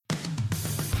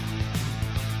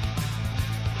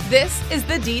This is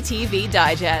the DTV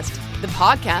Digest, the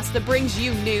podcast that brings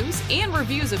you news and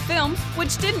reviews of films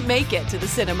which didn't make it to the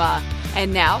cinema.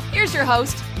 And now, here's your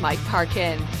host, Mike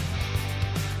Parkin.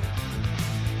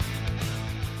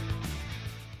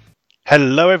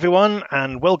 Hello everyone,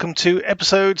 and welcome to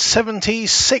episode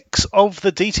 76 of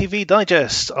the DTV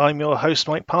Digest. I'm your host,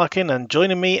 Mike Parkin, and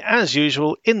joining me, as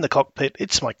usual, in the cockpit,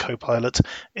 it's my co-pilot,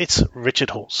 it's Richard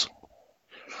Halls.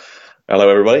 Hello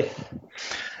everybody.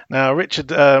 Now,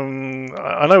 Richard, I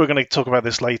know we're going to talk about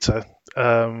this later,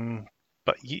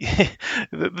 but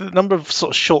the number of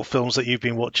sort of short films that you've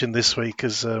been watching this week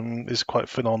is quite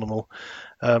phenomenal,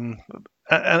 and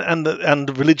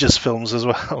the religious films as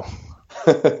well.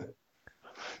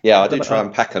 Yeah, I do try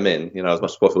and pack them in, as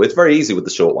much as possible. It's very easy with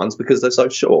the short ones because they're so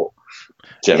short,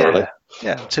 generally.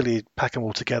 Yeah, until you pack them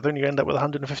all together and you end up with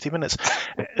 150 minutes.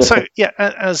 So, yeah,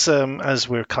 as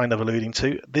we're kind of alluding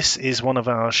to, this is one of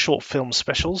our short film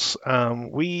specials.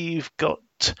 We've got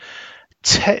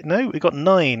we've got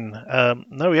 9.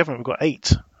 No, we haven't. We've got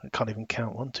 8. I can't even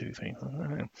count. 1, 2, 3.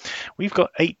 We've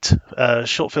got 8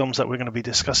 short films that we're going to be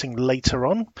discussing later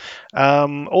on.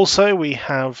 Also, we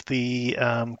have the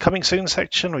coming soon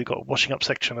section. We've got washing up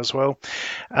section as well.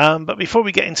 But before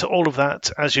we get into all of that,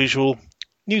 as usual,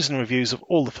 news and reviews of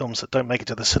all the films that don't make it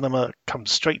to the cinema come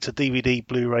straight to DVD,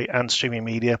 Blu-ray, and streaming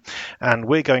media. And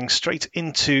we're going straight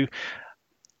into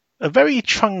a very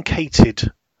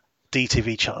truncated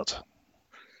DTV chart.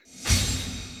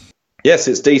 Yes,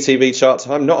 it's DTV chart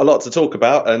time. Not a lot to talk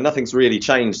about, and nothing's really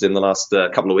changed in the last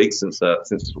couple of weeks since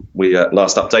we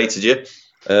last updated you.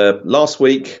 Last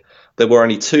week, there were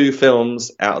only 2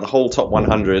 films out of the whole top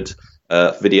 100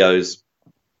 videos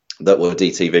that were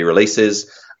DTV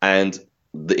releases, and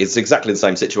it's exactly the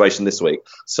same situation this week.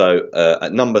 So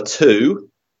at number 2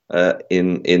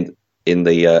 in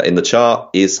the chart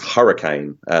is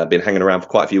Hurricane. Been hanging around for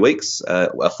quite a few weeks.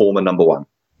 A former number 1.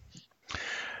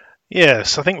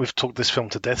 Yes, I think we've talked this film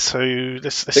to death, so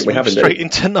let's move straight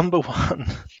into number 1.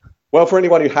 Well, for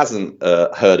anyone who hasn't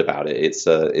heard about it, it's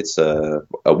a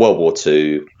World War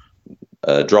II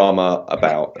drama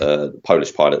about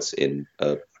Polish pilots in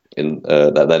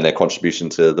their contribution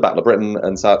to the Battle of Britain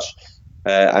and such,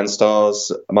 and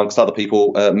stars, amongst other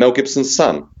people, Mel Gibson's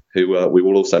son, who we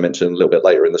will also mention a little bit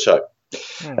later in the show.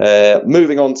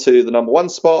 Moving on to the number 1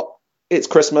 spot, it's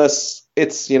Christmas.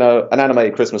 It's, an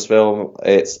animated Christmas film.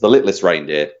 It's The Littlest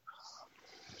Reindeer.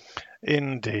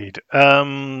 Indeed.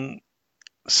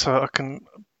 So I can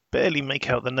barely make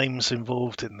out the names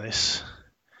involved in this.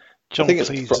 I think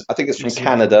it's from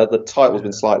Canada. The title's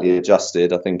been slightly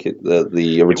adjusted. I think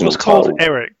the original. It was called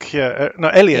Eric. Yeah, no,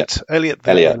 Elliot. Yeah. Elliot,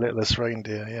 the Littlest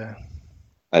Reindeer. Yeah.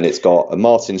 And it's got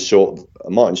Martin Short,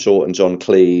 and John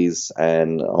Cleese,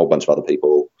 and a whole bunch of other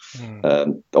people.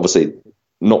 Obviously,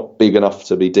 not big enough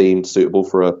to be deemed suitable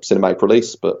for a cinematic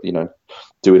release, but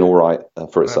doing all right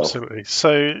for itself. Absolutely.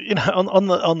 So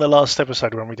on the last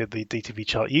episode when we did the DTV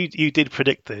chart, you did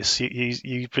predict this.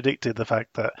 You predicted the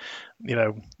fact that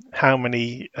how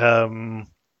many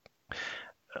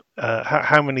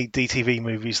DTV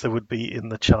movies there would be in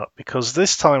the chart, because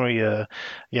this time of year,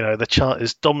 the chart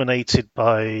is dominated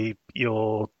by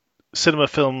your cinema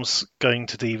films going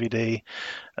to DVD,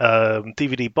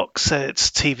 DVD box sets,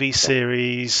 TV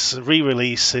series,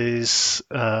 re-releases.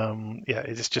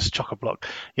 It's just chock-a-block.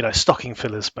 Stocking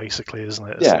fillers, basically, isn't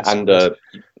it? And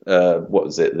what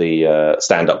was it? The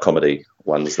stand-up comedy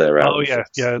ones there. Oh yeah,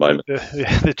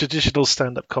 the traditional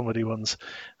stand-up comedy ones.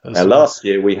 Last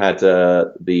year we had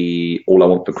the All I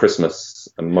Want for Christmas,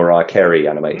 a Mariah Carey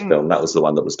animated film. That was the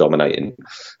one that was dominating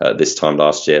this time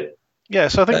last year. Yeah,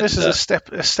 so I think this is a step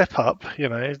up,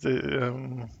 I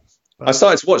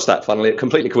started to watch that, funnily,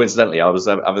 completely coincidentally. I was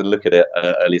having a look at it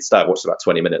earlier today. I watched about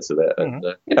 20 minutes of it. And,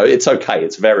 it's okay.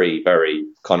 It's very, very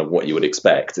kind of what you would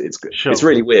expect. It's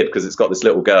really weird because it's got this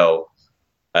little girl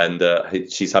and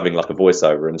she's having like a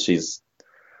voiceover, and she's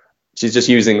just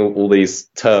using all these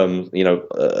terms,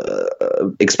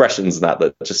 expressions and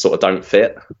that just sort of don't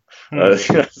fit. So I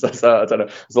don't know.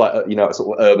 It's like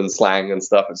sort of urban slang and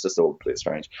stuff. It's just all completely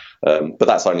strange. But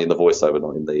that's only in the voiceover,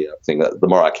 not in the thing that the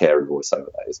Mariah Carey voiceover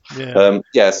that is.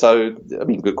 So I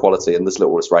mean, good quality. And this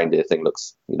Littlest Reindeer thing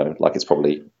looks, like it's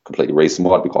probably completely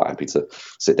reasonable. I'd be quite happy to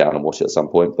sit down and watch it at some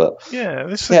point. But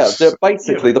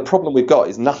basically the problem we've got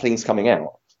is nothing's coming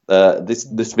out.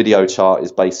 This video chart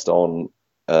is based on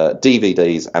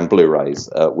DVDs and Blu-rays,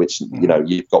 which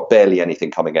you've got barely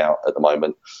anything coming out at the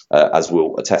moment, as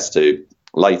we'll attest to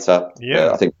later.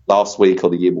 I think last week or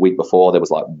the week before there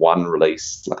was like one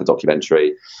release, like a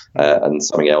documentary, and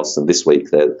something else. And this week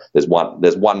there's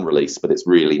one release, but it's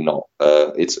really not.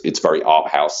 It's very art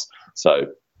house, so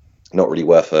not really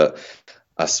worth a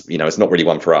that's, it's not really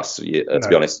one for us, to No.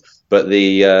 be honest. But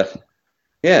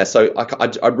so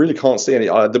I really can't see any.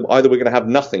 Either we're going to have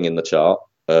nothing in the chart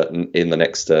in the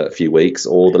next few weeks,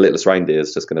 or The Littlest Reindeer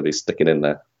is just going to be sticking in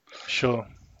there. Sure.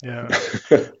 Yeah.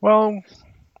 Well,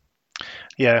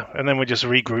 yeah, and then we just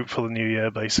regroup for the new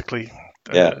year, basically.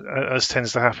 Yeah. As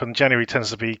tends to happen. January tends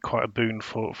to be quite a boon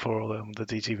for the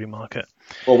DTV market.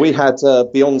 Well, we had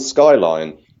Beyond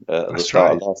Skyline at the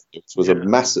start of last year, which was a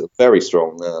massive, very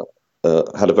strong,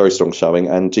 had a very strong showing,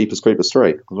 and Jeepers Creepers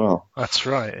 3 as well. That's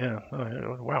right, yeah.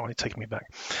 Oh, wow, you're taking me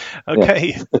back.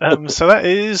 Okay, so that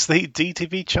is the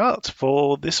DTV chart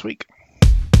for this week.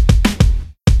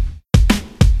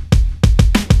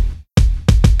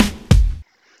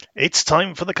 It's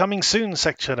time for the coming soon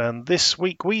section, and this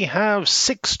week we have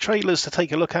 6 trailers to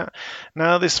take a look at.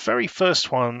 Now, this very first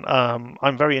one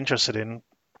I'm very interested in.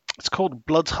 It's called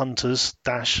Blood Hunters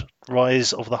 -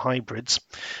 Rise of the Hybrids.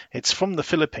 It's from the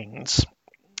Philippines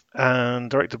and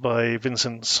directed by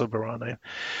Vincent Soberano.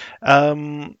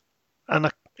 And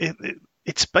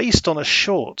it's based on a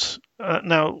short.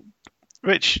 Now,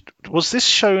 Rich, was this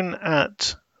shown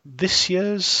at this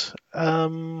year's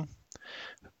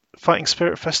Fighting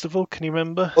Spirit Festival? Can you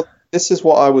remember? Well, this is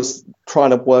what I was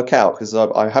trying to work out, because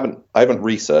I haven't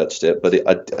researched it, but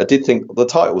I did think the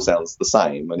title sounds the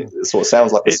same, and it sort of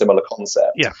sounds like a similar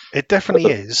concept. Yeah, it definitely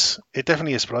is. It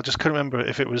definitely is, but I just couldn't remember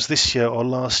if it was this year or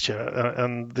last year,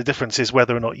 and the difference is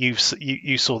whether or not you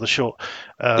saw the short,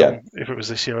 if it was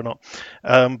this year or not.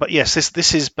 But yes,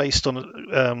 this is based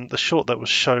on the short that was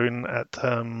shown at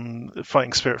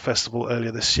Fighting Spirit Festival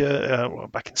earlier this year,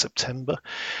 back in September.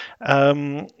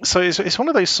 So it's one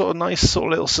of those sort of nice sort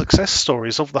of little success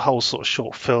stories of the whole sort of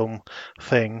short film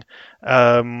thing,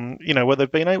 where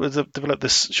they've been able to develop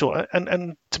this short.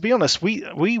 And to be honest,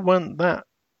 we weren't that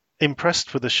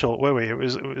impressed with the short, were we? It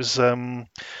was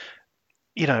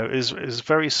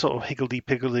very sort of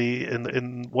higgledy-piggledy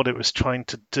in what it was trying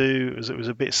to do. It was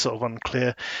a bit sort of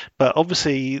unclear, but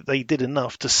obviously they did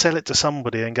enough to sell it to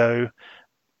somebody and go,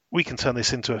 we can turn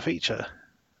this into a feature.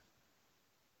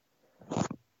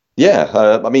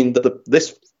 Yeah, I mean,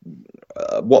 this.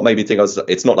 What made me think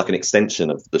it's not like an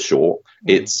extension of the short.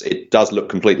 It does look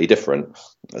completely different.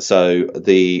 So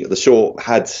the short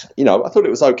had, I thought it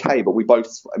was okay, but we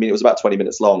both, it was about 20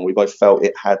 minutes long. We both felt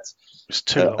it had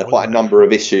quite a number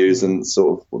of issues and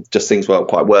sort of just things weren't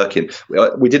quite working.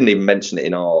 We didn't even mention it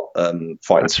in our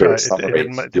Fighting Spirit summary.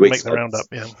 It didn't make the roundup.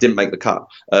 Yeah, didn't make the cut.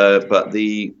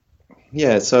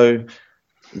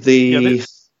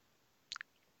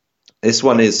 This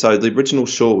one is, so the original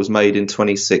short was made in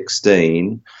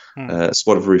 2016.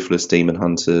 Squad of Ruthless Demon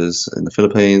Hunters in the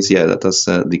Philippines. Yeah, that does,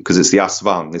 because it's the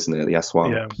Aswang, isn't it? The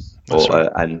Aswang. Yeah, that's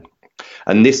right.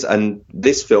 And this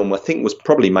film, I think, was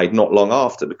probably made not long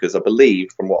after, because I believe,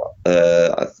 from what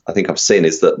I think I've seen,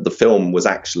 is that the film was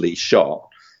actually shot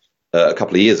a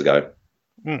couple of years ago,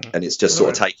 and it's just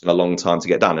sort of taken a long time to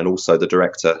get done. And also, the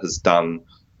director has done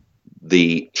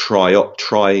the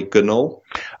Trigonal,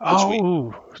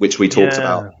 which we talked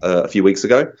about a few weeks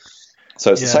ago.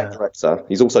 So it's the same director.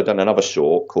 He's also done another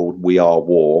short called We Are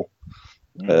War.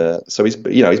 So he's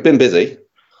been busy.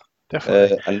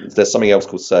 Definitely. And there's something else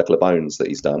called Circle of Bones that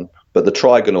he's done. But the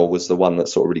Trigonal was the one that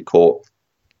sort of really caught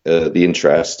the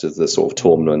interest of the sort of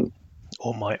tournament.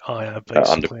 Or my ire,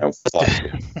 basically. Underground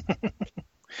fight.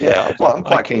 Yeah, I'm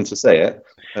quite keen to see it.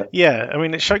 Yeah,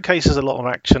 it showcases a lot of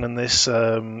action in this.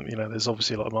 There's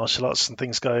obviously a lot of martial arts and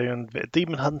things going, and a bit of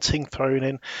demon hunting thrown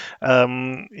in.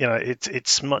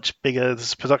 It's much bigger.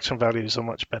 The production values are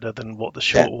much better than what the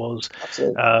short was.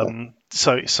 Absolutely.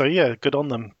 So yeah, good on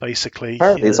them. Basically,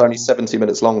 apparently it's only 70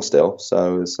 minutes long still.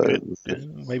 So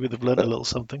maybe they've learned a little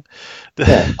something.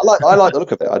 Yeah, I like the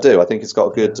look of it. I do. I think it's got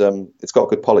a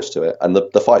good polish to it, and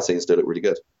the fight scenes do look really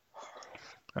good.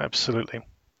 Absolutely.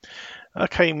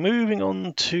 Okay, moving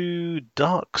on to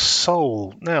Dark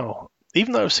Soul. Now,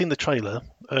 even though I've seen the trailer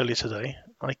earlier today,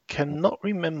 I cannot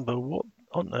remember what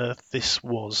on earth this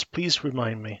was. Please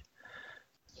remind me.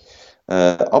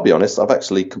 I'll be honest, I've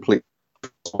actually completely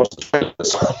watched the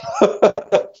trailers.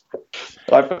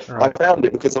 I found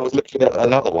it because I was looking at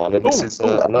another one, and this is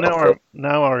another film.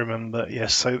 Now I remember.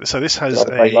 Yes, so this has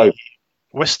a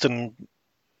Westerner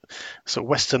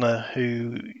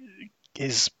who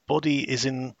his body is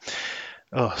in.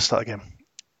 Oh, start again.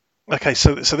 Okay,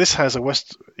 so this has a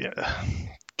West. Yeah,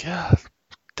 God,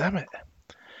 damn it.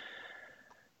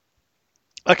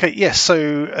 Okay, yes.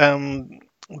 So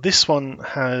This one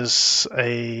has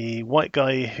a white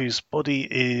guy whose body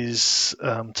is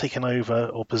taken over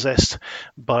or possessed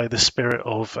by the spirit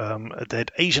of a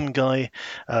dead Asian guy.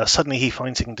 Suddenly he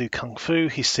finds he can do kung fu.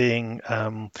 He's seeing,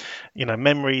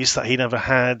 memories that he never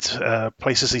had,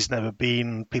 places he's never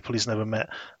been, people he's never met,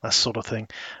 that sort of thing.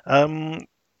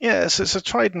 It's a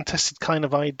tried and tested kind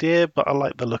of idea, but I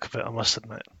like the look of it, I must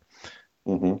admit.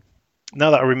 Mm-hmm.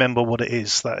 Now that I remember what it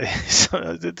is,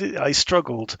 I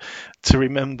struggled to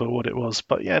remember what it was.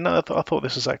 But yeah, no, I thought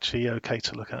this was actually okay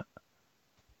to look at.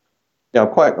 Yeah,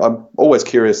 I'm always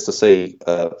curious to see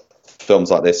films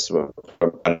like this. I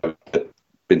know there's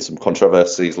been some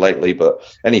controversies lately, but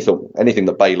anything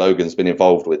that Bey Logan's been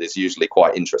involved with is usually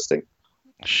quite interesting.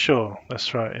 Sure,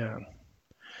 that's right, yeah.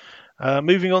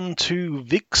 Moving on to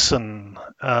Vixen.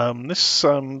 This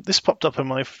popped up in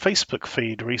my Facebook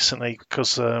feed recently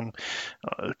because a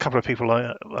couple of people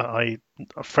I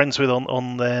are friends with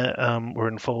on there were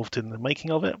involved in the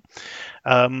making of it.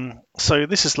 So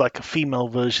this is like a female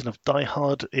version of Die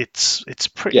Hard. It's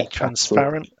pretty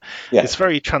transparent. Yeah. It's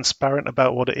very transparent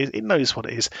about what it is. It knows what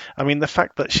it is. I mean, the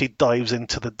fact that she dives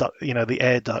into the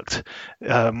air duct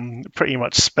pretty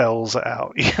much spells it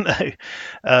out.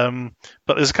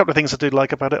 But there's a couple of things I do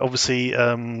like about it. Obviously,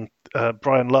 Brian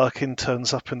Larkin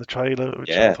turns up in the trailer,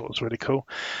 which I thought was really cool.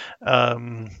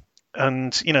 And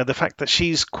the fact that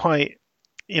she's quite,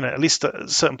 at least at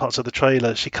certain parts of the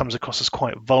trailer, she comes across as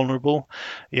quite vulnerable.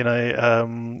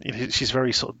 She's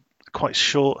very sort of quite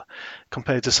short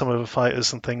compared to some of the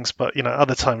fighters and things, but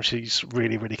other times she's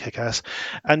really, really kick-ass.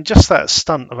 And just that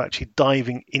stunt of actually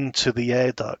diving into the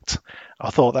air duct,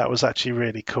 I thought that was actually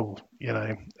really cool.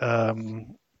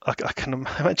 I can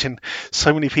imagine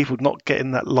so many people not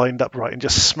getting that lined up right and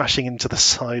just smashing into the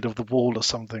side of the wall or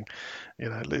something.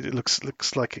 It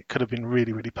looks like it could have been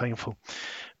really, really painful.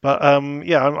 But I'm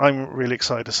really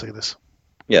excited to see this.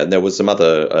 Yeah, and there was some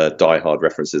other Die Hard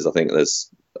references. I think there's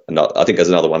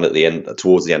another one at the end,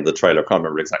 towards the end of the trailer. I can't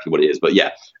remember exactly what it is, but yeah,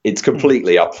 it's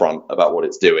completely upfront about what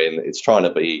it's doing. It's trying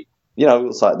to be,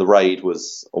 it's like the Raid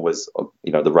was always,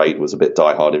 the Raid was a bit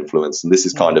Die Hard influence, and this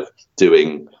is kind of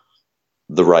doing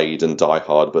the Raid and Die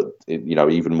Hard, but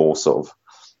even more sort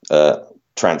of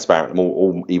transparent,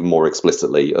 even more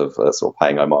explicitly of sort of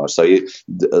paying homage. So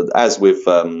as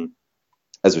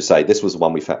we say, this was the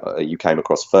one you came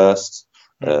across first,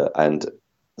 and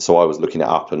so I was looking it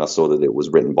up and I saw that it was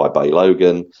written by Bey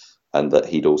Logan, and that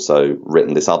he'd also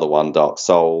written this other one, Dark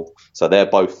Soul. So they're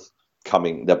both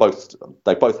coming. They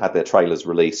both had their trailers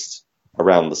released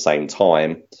around the same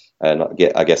time. And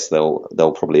I guess they'll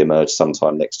probably emerge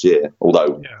sometime next year.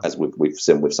 Although, as we've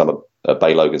seen with some of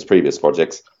Bey Logan's previous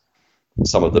projects,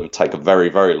 some of them take a very,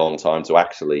 very long time to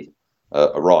actually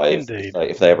arrive. Indeed.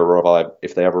 If they ever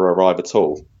arrive at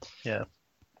all. Yeah.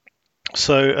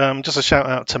 So just a shout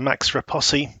out to Max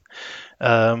Raposi,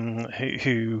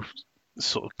 who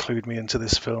sort of clued me into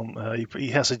this film. He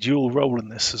has a dual role in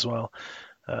this as well.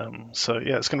 It's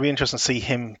going to be interesting to see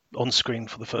him on screen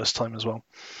for the first time as well.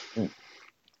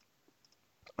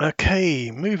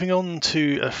 Okay, moving on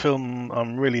to a film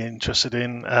I'm really interested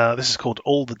in. This is called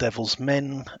All the Devil's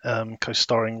Men,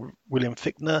 co-starring William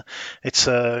Fichtner. It's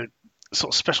a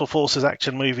sort of special forces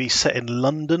action movie set in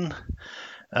London,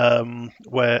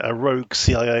 where a rogue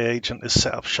CIA agent has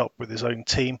set up shop with his own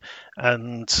team,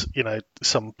 and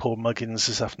some poor muggins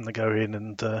is having to go in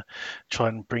and try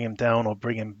and bring him down or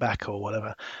bring him back or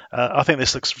whatever. I think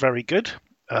this looks very good.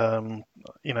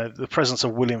 The presence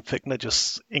of William Fichtner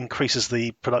just increases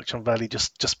the production value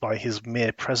just by his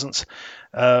mere presence.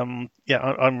 I'm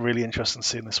really interested in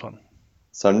seeing this one.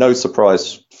 So no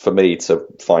surprise for me to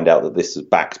find out that this is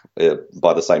backed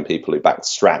by the same people who backed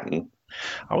Stratton.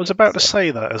 I was about to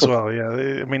say that as well. Yeah,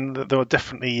 I mean there were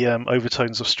definitely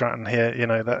overtones of Stratton here.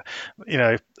 That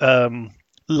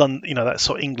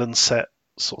sort of England set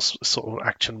sort of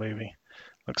action movie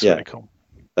looks really cool.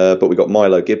 But we got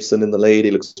Milo Gibson in the lead.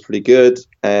 He looks pretty good,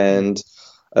 and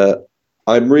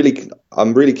I'm really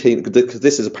keen because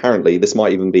this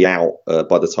might even be out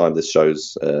by the time this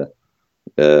show's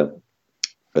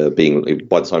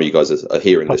by the time you guys are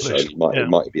hearing this show, you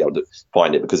might be able to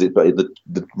find it because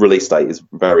the release date is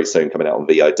very soon, coming out on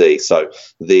VOD. So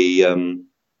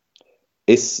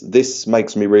this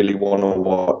makes me really want to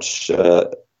watch. I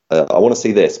want to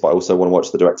see this, but I also want to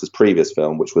watch the director's previous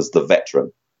film, which was The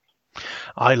Veteran.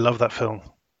 I love that film.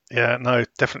 Yeah, no,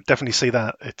 definitely see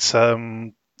that. It's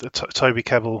Toby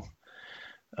Kebbell.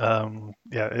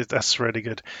 That's really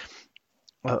good.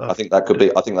 I think that could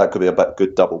be a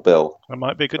good double bill. It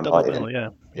might be a good double bill.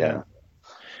 Yeah.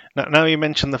 Now you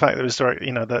mentioned the fact that it was that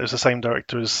it was the same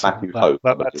director as Matthew Hope.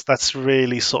 That's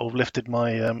really sort of lifted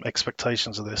my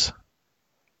expectations of this.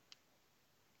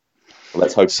 Well,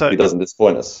 let's hope he doesn't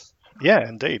disappoint us. Yeah,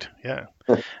 indeed. Yeah.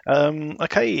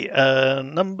 Okay.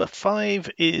 Number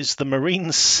 5 is the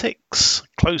Marine 6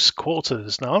 Close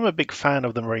Quarters. Now, I'm a big fan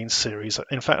of the Marine series.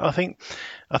 In fact, I think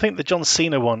the John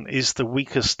Cena one is the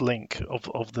weakest link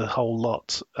of the whole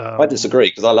lot. I disagree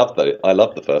because I loved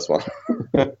the first one.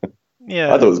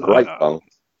 Yeah, I thought it was great fun.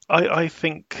 I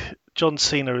think John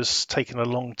Cena has taken a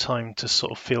long time to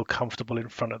sort of feel comfortable in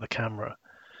front of the camera.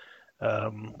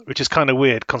 Which is kind of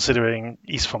weird considering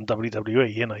he's from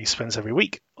WWE. You know, he spends every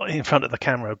week in front of the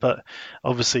camera, but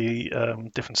obviously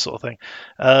different sort of thing.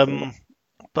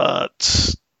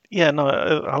 But yeah, no,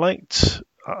 I liked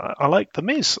the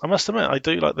Miz. I must admit, I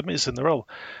do like the Miz in the role.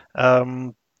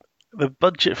 The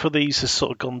budget for these has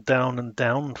sort of gone down and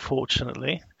down,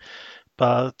 unfortunately.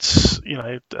 But you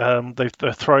know,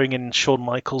 they're throwing in Shawn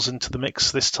Michaels into the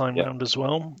mix this time round as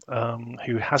well,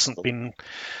 who hasn't been,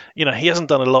 you know, he hasn't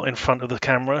done a lot in front of the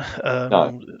camera.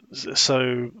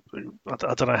 So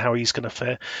I don't know how he's going to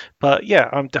fare. But yeah,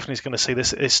 I'm definitely going to see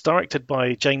this. It's directed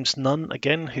by James Nunn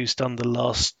again, who's done the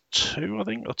last 2, I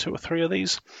think, or 2 or 3 of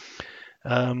these.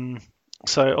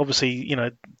 So obviously, you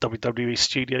know, WWE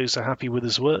Studios are happy with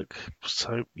his work.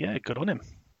 So yeah, good on him.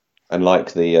 And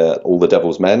like All the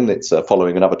Devil's Men, it's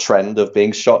following another trend of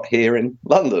being shot here in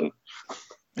London.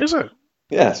 Is it?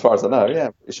 Yeah, as far as I know.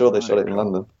 Yeah, pretty sure they shot it in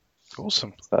London.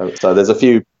 Awesome. So there's a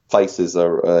few faces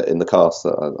in the cast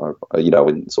that are you know,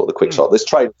 in sort of the quick shot. This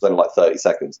trailer was only like 30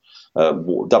 seconds.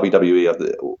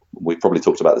 WWE, we've probably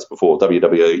talked about this before.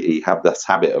 WWE have this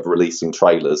habit of releasing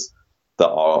trailers that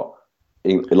are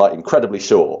incredibly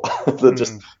short that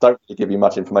just don't really give you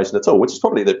much information at all, which is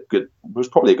probably a good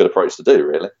approach to do,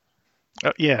 really.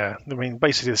 Yeah, I mean,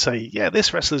 basically they say, yeah,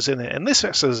 this wrestler's in it and this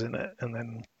wrestler's in it, and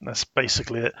then that's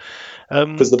basically it.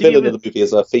 Because the villain of the movie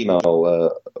is a female,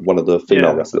 one of the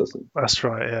female wrestlers. That's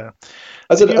right, yeah.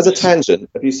 As a tangent,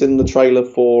 have you seen the trailer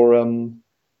for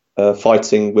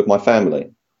Fighting With My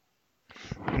Family?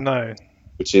 No.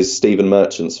 Which is Stephen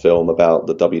Merchant's film about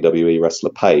the WWE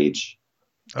wrestler Paige.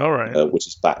 All right. Which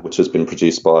has been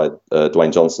produced by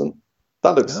Dwayne Johnson.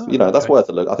 That looks, that's worth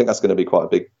a look. I think that's going to be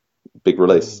quite a big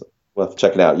release. Worth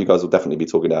checking out. You guys will definitely be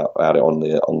talking about it on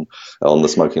the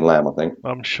Smoking Lamb, I think.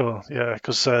 I'm sure, yeah,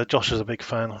 because Josh is a big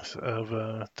fan of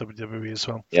WWE as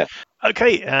well. Yeah.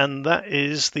 Okay, and that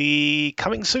is the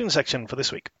coming soon section for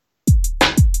this week.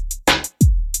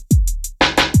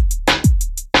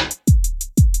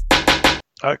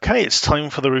 Okay, it's time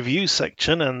for the review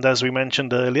section, and as we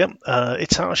mentioned earlier,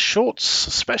 it's our shorts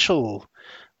special.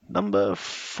 Number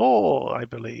 4, I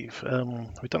believe.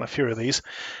 We've done a few of these.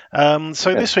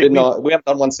 This week we haven't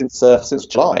done one since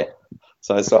July,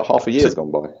 so it's like half a year's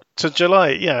gone by. To July,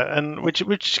 yeah, and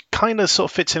which kind of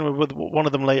sort of fits in with one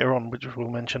of them later on, which we'll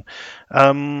mention.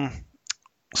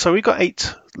 So we've got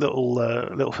 8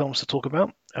 little films to talk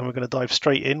about, and we're going to dive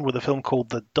straight in with a film called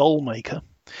The Doll Maker.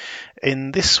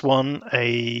 In this one,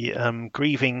 a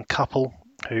grieving couple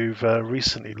who've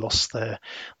recently lost their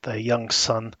young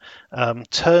son,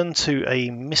 turn to a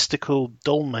mystical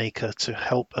doll maker to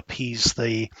help appease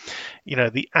the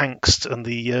angst and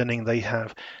the yearning they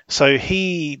have. So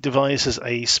he devises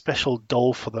a special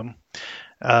doll for them,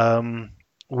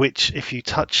 which if you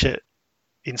touch it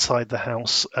inside the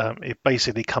house, it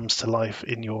basically comes to life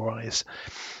in your eyes.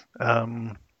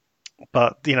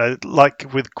 But, you know,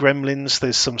 like with Gremlins,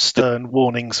 there's some stern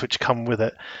warnings which come with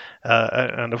it.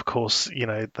 And of course, you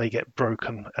know, they get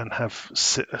broken and have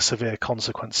severe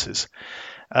consequences.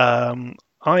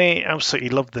 I absolutely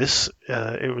love this.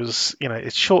 It was, you know,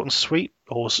 it's short and sweet,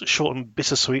 or short and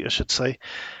bittersweet, I should say.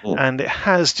 And it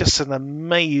has just an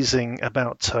amazing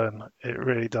about turn. It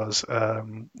really does.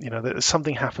 You know,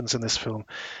 something happens in this film,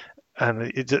 and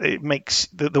it makes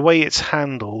the way it's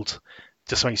handled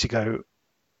just makes you go,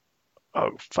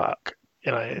 oh fuck,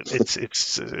 you know,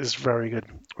 it's very good.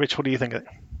 Rich, what do you think of it?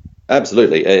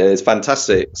 Absolutely, it's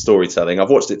fantastic storytelling. I've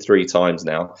watched it 3 times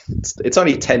now. It's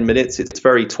only 10 minutes. It's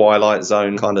very Twilight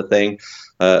Zone kind of thing,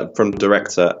 from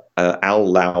director Al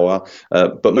Lauer,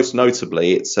 but most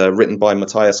notably it's written by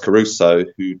Matthias Caruso,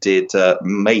 who did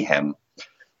Mayhem.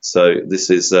 So this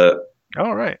is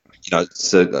all right. You know,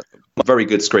 it's a very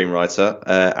good screenwriter,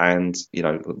 and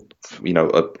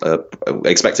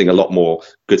expecting a lot more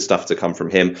good stuff to come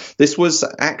from him. This was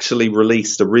actually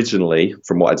released originally,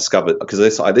 from what I discovered, because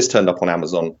this turned up on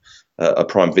Amazon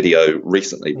Prime Video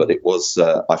recently, but it was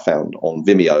I found on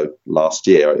Vimeo last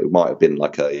year. It might have been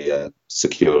like a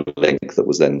secure link that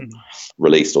was then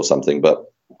released or something. But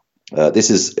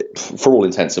this is, for all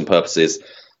intents and purposes,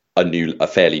 a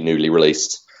fairly newly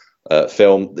released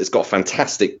film. It's got a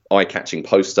fantastic eye-catching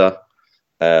poster,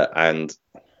 and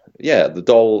yeah, the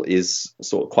doll is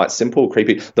sort of quite simple,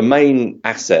 creepy. The main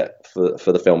asset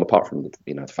for the film, apart from the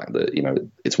fact that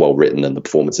it's well written and the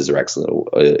performances are excellent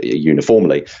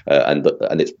uniformly, and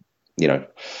it's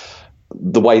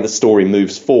the way the story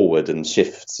moves forward and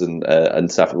shifts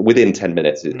and stuff within 10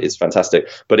 minutes is fantastic.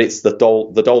 But it's the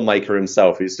doll maker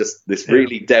himself who's just this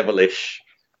really devilish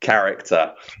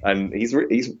character, and he's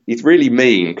really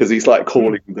mean because he's like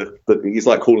calling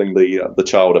the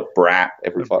child a brat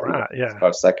every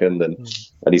 5 seconds,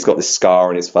 and he's got this scar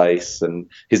on his face, and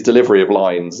his delivery of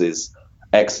lines is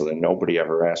excellent. Nobody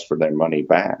ever asked for their money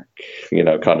back,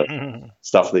 kind of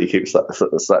stuff that he keeps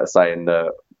saying,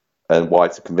 and why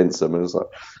to convince them. And it's like,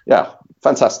 yeah,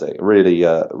 fantastic. Really,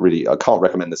 I can't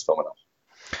recommend this film enough.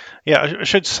 Yeah, I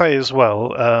should say as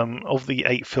well, of the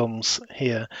 8 films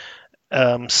here,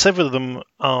 7 of them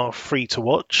are free to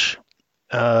watch,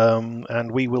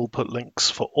 and we will put links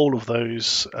for all of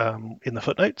those in the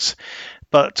footnotes.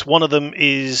 But one of them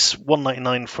is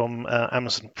 $1.99 from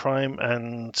Amazon Prime,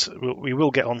 and we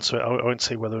will get onto it. I won't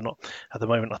say whether or not at the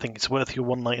moment I think it's worth your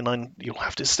 $1.99. You'll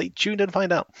have to stay tuned and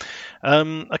find out.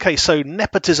 Okay, so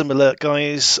nepotism alert,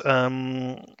 guys. A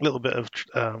little bit of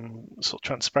sort of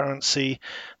transparency.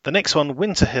 The next one,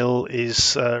 Winter Hill,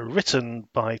 is written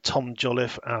by Tom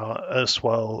Jolliffe, our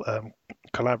erstwhile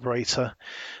collaborator,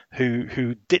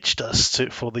 who ditched us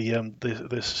for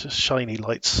the shiny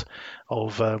lights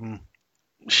of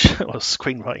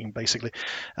screenwriting, basically.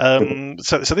 So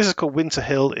this is called Winter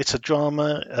Hill. It's a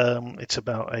drama. It's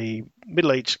about a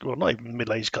middle-aged, well, not even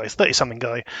middle-aged guy, 30-something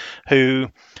guy who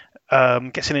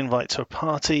gets an invite to a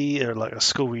party, or like a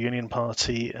school reunion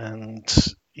party, and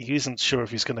he isn't sure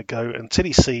if he's going to go until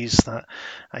he sees that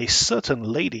a certain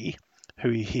lady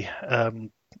who he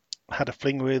had a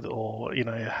fling with, or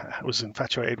was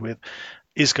infatuated with,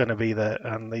 is going to be there,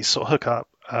 and they sort of hook up.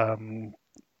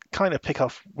 Kind of pick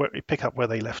up where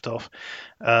they left off,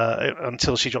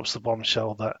 until she drops the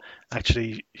bombshell that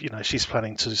actually she's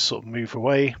planning to sort of move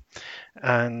away,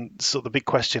 and so the big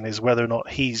question is whether or not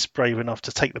he's brave enough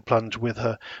to take the plunge with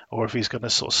her, or if he's going to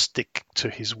sort of stick to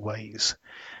his ways.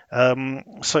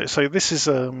 So this is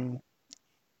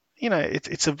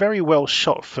it's a very well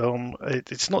shot film.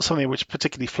 It's not something which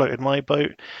particularly floated my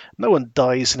boat. No one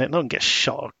dies in it. No one gets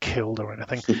shot or killed or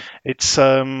anything. It's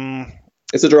a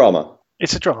drama.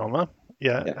 It's a drama,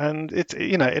 yeah. And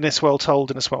and it's well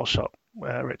told and it's well shot.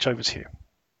 Rich, over to you.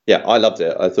 Yeah, I loved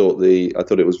it. I thought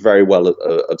it was very well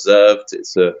observed.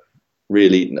 It's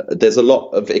there's a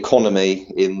lot of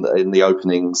economy in the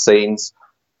opening scenes.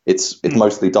 It's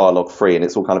mostly dialogue free, and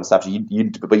it's all kind of stuff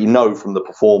but from the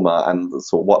performer and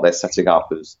sort of what they're setting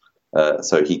up as.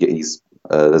 So he's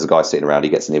there's a guy sitting around.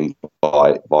 He gets an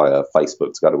invite via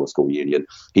Facebook to go to a school reunion.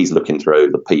 He's looking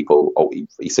through the people.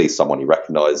 He sees someone he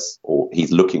recognises, or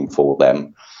he's looking for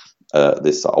them.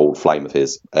 This old flame of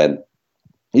his, and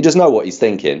you just know what he's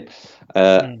thinking.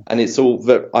 And it's all.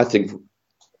 I think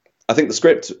the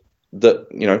script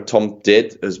that Tom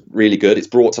did is really good. It's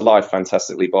brought to life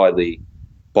fantastically by the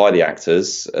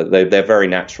actors. They're very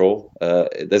natural.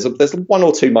 There's one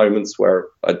or two moments where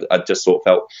I just sort of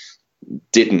felt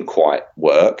didn't quite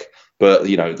work, but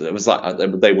it was like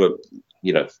they were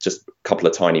just a couple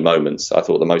of tiny moments. I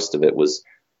thought the most of it was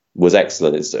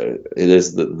excellent. It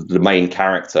is the main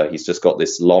character. He's just got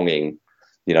this longing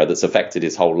that's affected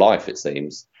his whole life, it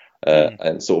seems,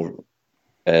 and sort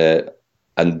of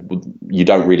and you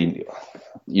don't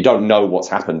know what's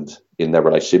happened in their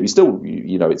relationship. You still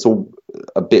it's all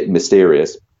a bit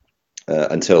mysterious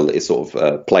until it sort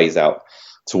of plays out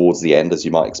towards the end, as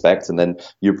you might expect, and then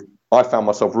I found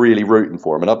myself really rooting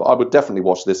for him, and I would definitely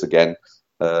watch this again.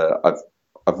 You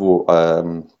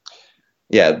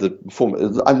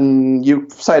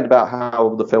said about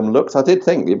how the film looked. I did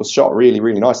think it was shot really,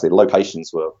 really nicely. The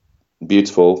locations were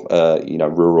beautiful,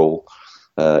 rural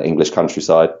English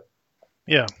countryside.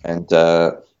 Yeah, and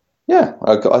I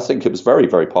think it was very,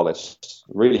 very polished.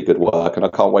 Really good work, and I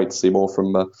can't wait to see more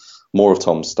of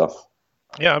Tom's stuff.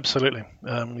 Yeah, absolutely.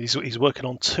 He's working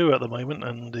on 2 at the moment,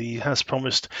 and he has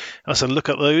promised us a look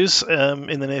at those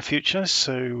in the near future.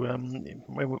 So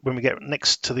when we get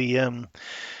next to when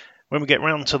we get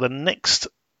round to the next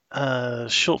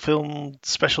short film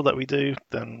special that we do,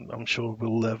 then I'm sure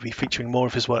we'll be featuring more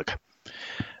of his work.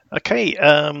 Okay,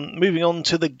 moving on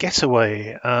to The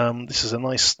Getaway. This is a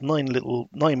nice 9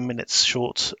 minutes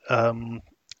short.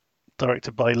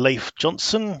 Directed by Leif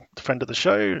Johnson, friend of the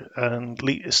show, and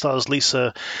stars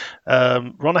Lisa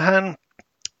Ronahan.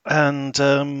 And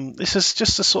this is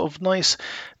just a sort of nice,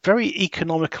 very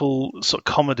economical sort of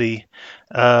comedy,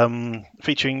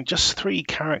 featuring just 3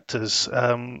 characters,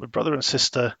 a brother and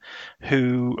sister,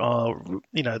 who are,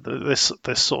 this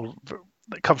sort of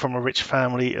that come from a rich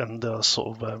family and are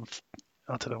sort of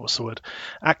I don't know what's the word,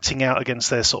 acting out against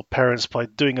their sort of parents by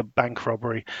doing a bank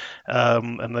robbery,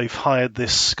 and they've hired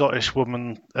this Scottish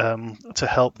woman to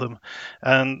help them,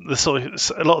 and a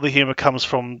lot of the humour comes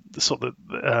from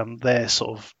their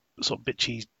sort of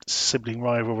bitchy sibling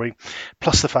rivalry,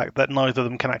 plus the fact that neither of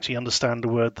them can actually understand a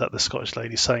word that the Scottish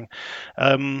lady's saying.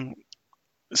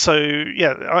 So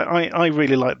yeah, I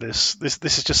really like this.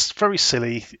 This is just very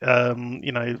silly,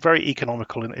 very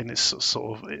economical in its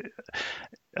sort of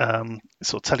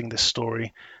telling this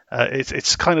story.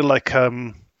 It's kind of like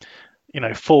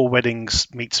Four Weddings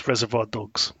meets Reservoir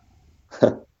Dogs.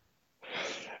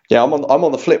 Yeah, I'm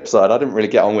on the flip side. I didn't really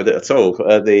get on with it at all.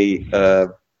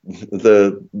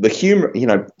 The humor,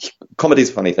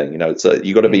 comedy's a funny thing. It's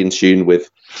you got to be in tune with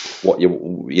what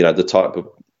the type of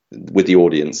with the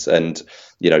audience, and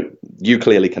you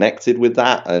clearly connected with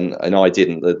that, and I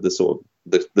didn't.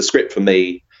 The script for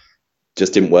me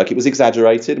just didn't work. It was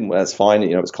exaggerated, and that's fine.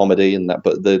 It's comedy and that,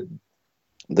 but the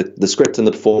script and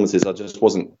the performances, I just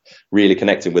wasn't really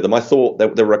connecting with them. I thought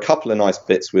there were a couple of nice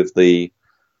bits with the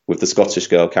Scottish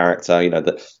girl character.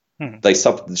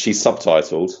 She's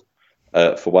subtitled.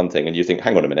 For one thing, and you think,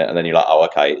 hang on a minute, and then you're like, oh,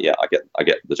 okay, yeah, I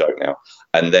get the joke now.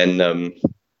 And then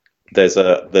there's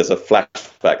a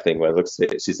flashback thing where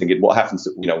she's thinking, what happened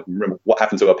to remember what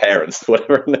happened to her parents,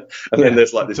 whatever. And then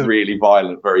there's like this really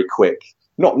violent, very quick,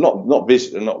 not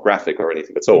visual, not graphic or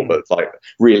anything at all, but it's like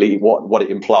really what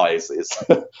it implies is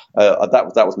that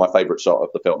was my favourite shot of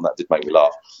the film. That did make me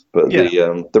laugh, but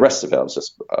the rest of it was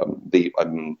just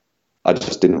I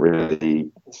just didn't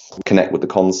really connect with the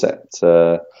concept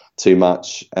too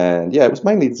much, and it was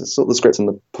mainly the script and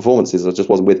the performances I just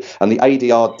wasn't with, and the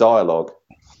ADR dialogue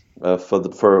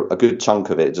for a good chunk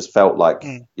of it just felt like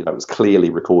it was clearly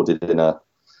recorded in a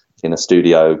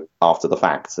studio after the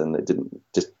fact, and it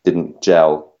didn't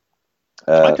gel.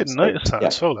 I didn't notice that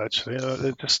at all, actually.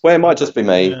 It might just be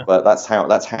me, but that's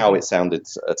how it sounded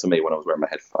to me when I was wearing my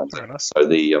headphones. Fair enough. So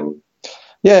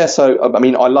I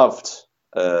mean, I loved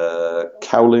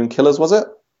Kowloon Killers, was it?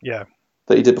 Yeah.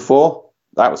 That he did before?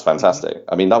 That was fantastic.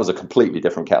 I mean, that was a completely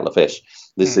different kettle of fish.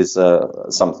 This is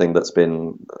something that's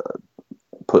been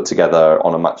put together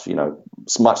on a much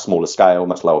smaller scale,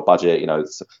 much lower budget.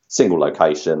 It's a single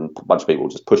location, a bunch of people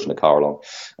just pushing a car along,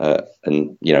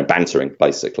 and bantering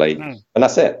basically, and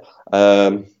that's it.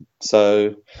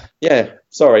 So yeah,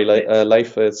 sorry,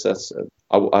 Leif. I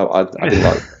didn't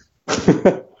like.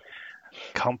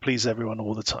 Can't please everyone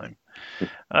all the time.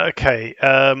 Okay,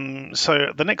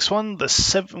 so the next one, the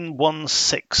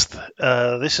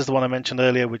 716th. This is the one I mentioned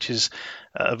earlier, which is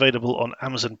available on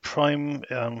Amazon Prime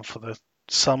for the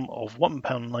sum of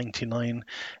 £1.99.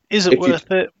 Is it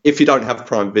worth it? If you don't have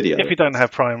Prime Video. If you don't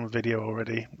have Prime Video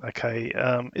already, okay.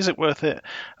 Is it worth it?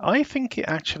 I think it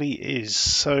actually is.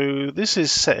 So this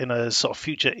is set in a sort of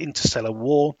future interstellar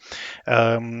war.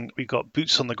 We've got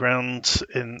boots on the ground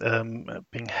in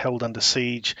being held under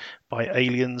siege by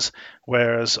aliens,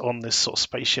 whereas on this sort of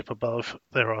spaceship above,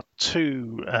 there are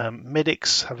two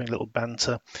medics having a little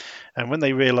banter. And when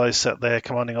they realise that their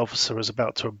commanding officer is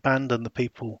about to abandon the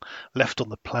people left on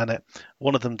the planet,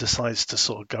 one of them decides to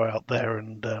sort of go out there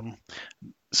and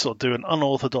sort of do an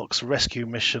unorthodox rescue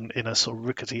mission in a sort of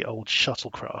rickety old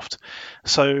shuttlecraft.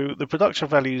 So the production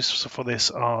values for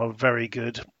this are very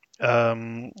good.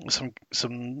 Some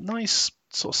nice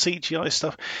sort of CGI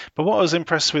stuff, but what I was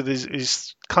impressed with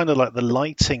is kind of like the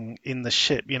lighting in the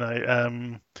ship.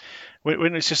 When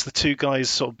it's just the two guys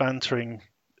sort of bantering,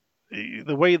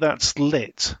 the way that's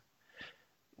lit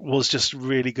was just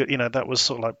really good. That was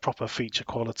sort of like proper feature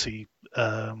quality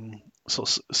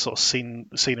sort of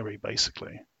scenery,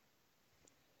 basically.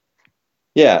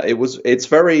 Yeah, it's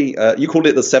very. You called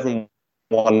it the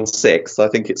 716. I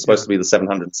think it's supposed to be the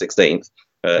 716th.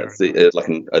 It's like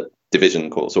a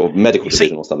division called sort of medical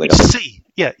division or something.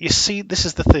 You see, this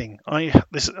is the thing. I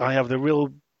have the real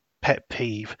pet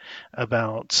peeve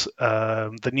about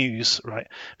the news, right?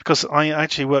 Because I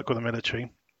actually work with the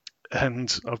military,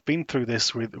 and I've been through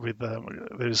this with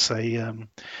there's a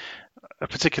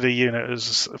particular unit, it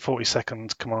was a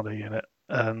 42nd Commando unit,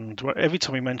 and every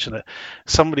time we mention it,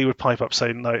 somebody would pipe up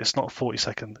saying, no, it's not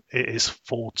 42nd, it is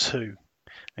 42.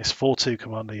 It's 42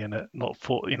 Commando unit, not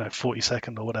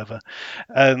 42nd or whatever.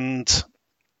 And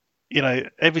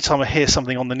every time I hear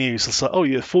something on the news, it's like, oh,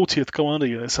 you're 40th Commando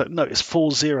Unit. It's like, no, it's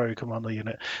 40 Commando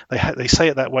Unit. They say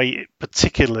it that way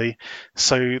particularly,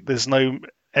 so there's no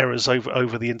errors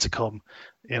over the intercom.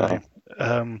 So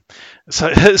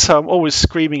I'm always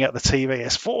screaming at the TV,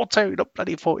 it's 42, not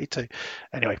bloody 42.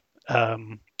 Anyway,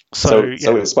 So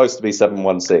it's supposed to be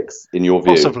 716 in your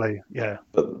view, possibly, yeah.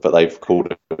 But they've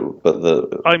called it.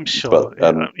 I'm sure.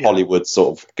 Hollywood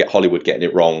Hollywood getting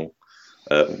it wrong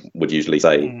would usually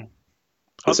say.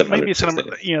 Maybe it's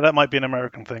that might be an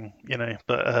American thing,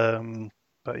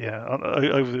 but yeah,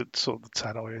 over sort of the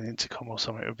Tannoy and Intercom or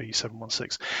something, it would be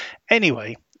 716.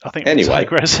 Anyway, I think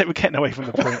we're getting away from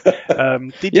the point.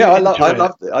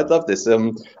 I loved this.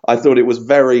 I thought it was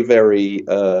very, very,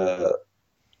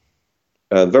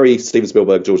 very Steven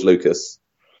Spielberg, George Lucas.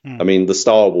 I mean, the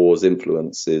Star Wars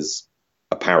influence is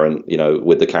apparent,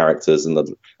 with the characters and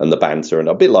the banter, and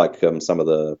a bit like some of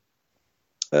the.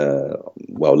 A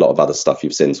lot of other stuff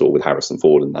you've seen sort of with Harrison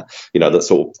Ford and that, that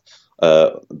sort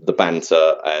of the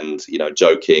banter and,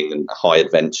 joking and high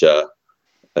adventure,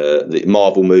 the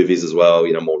Marvel movies as well,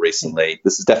 more recently.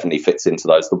 This definitely fits into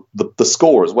those. The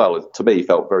score as well, to me,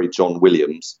 felt very John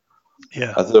Williams.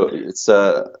 Yeah. I thought it's,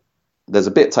 there's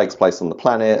a bit takes place on the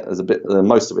planet. There's a bit,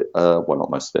 most of it, not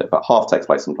most of it, but half takes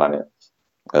place on the planet.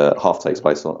 Half takes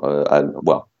place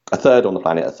on, a third on the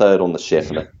planet, a third on the ship,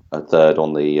 and a third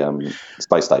on the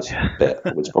space station bit,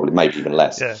 which probably maybe even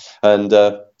less. Yeah. And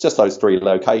just those 3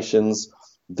 locations.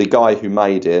 The guy who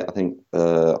made it, I think,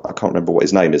 I can't remember what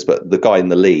his name is, but the guy in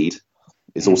the lead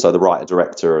is also the writer,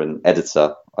 director, and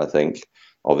editor, I think,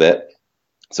 of it.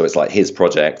 So it's like his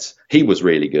project. He was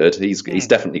really good. He's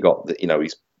definitely got,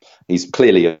 he's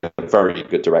clearly a very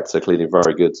good director, clearly a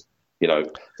very good,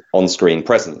 on-screen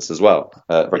presence as well.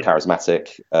 Very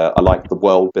charismatic. I like the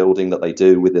world building that they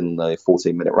do within the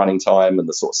 14-minute running time and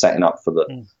the sort of setting up for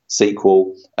the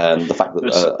sequel, and the fact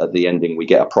that at the ending we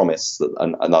get a promise that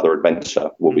another adventure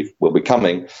will be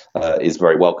coming is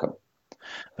very welcome.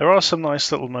 There are some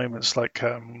nice little moments, like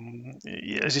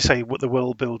as you say, with the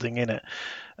world building in it.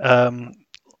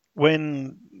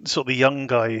 When sort of the young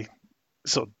guy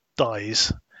sort of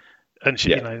dies. And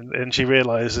she, and she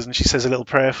realizes, and she says a little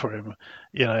prayer for him.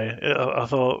 I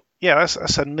thought,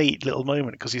 that's a neat little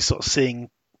moment because he's sort of seeing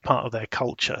part of their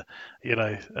culture.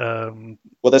 Well,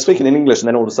 they're speaking in English, and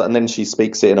then all of a sudden, then she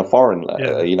speaks it in a foreign,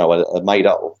 a made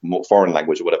up foreign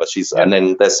language or whatever. And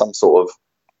then there's some sort of,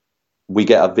 we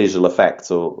get a visual effect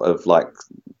of like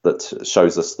that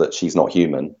shows us that she's not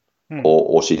human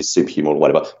or she's superhuman or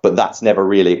whatever. But that's never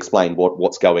really explained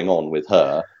what's going on with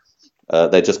her.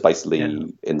 They're just basically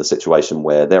in the situation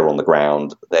where they're on the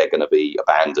ground. They're going to be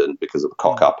abandoned because of a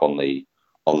cock up on the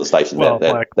station. Well,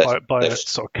 by a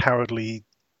sort of cowardly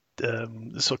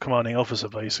sort of commanding officer,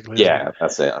 basically. Yeah,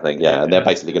 that's it. I think. Yeah, and they're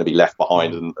basically going to be left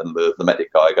behind. And the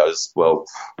medic guy goes, "Well,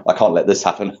 I can't let this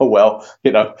happen." Well,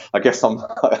 I guess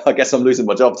I'm losing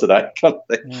my job today. Kind of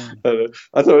thing.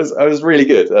 I thought it was really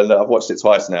good, and I've watched it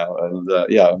twice now, and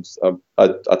I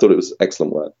thought it was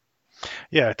excellent work.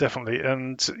 Yeah, definitely.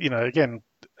 And, again,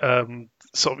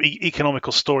 sort of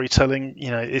economical storytelling,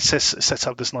 it sets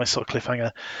up this nice sort of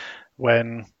cliffhanger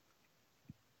when,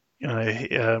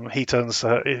 he turns,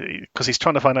 because he's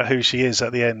trying to find out who she is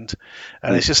at the end,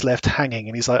 and it's just left hanging,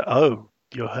 and he's like, oh,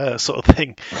 you're her, sort of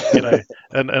thing,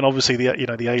 and obviously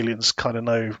the aliens kind of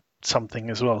know something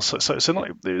as well. So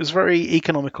it was very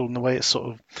economical in the way it's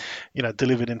sort of,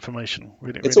 delivered information.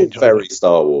 It's all very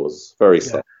Star Wars, very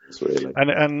Star Wars. Really.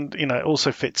 And it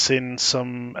also fits in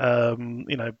some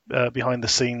behind the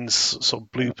scenes sort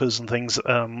of bloopers and things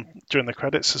during the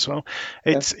credits as well.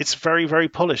 It's very, very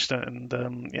polished, and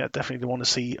definitely want to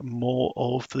see more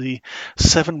of the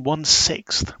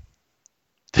 716th.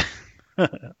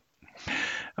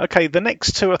 Okay, the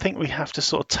next 2 I think we have to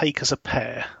sort of take as a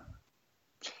pair.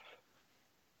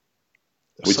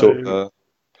 We're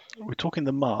talking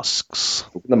the Masks.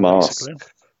 The Mask. Basically.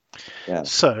 Yeah.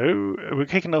 So we're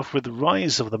kicking off with the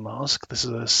Rise of the Mask. This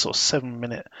is a sort of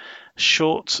 7-minute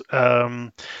short.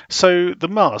 So the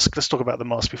Mask. Let's talk about the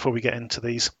Mask before we get into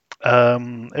these.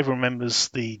 Everyone remembers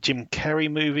the Jim Carrey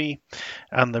movie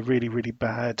and the really, really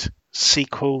bad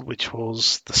sequel, which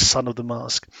was The Son of the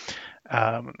Mask.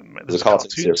 There's a cartoon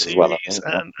series as well.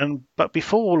 But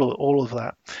before all of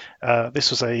that, this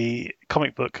was a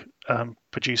comic book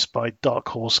produced by Dark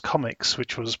Horse Comics,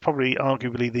 which was probably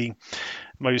arguably the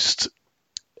most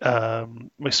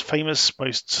famous,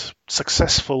 most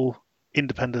successful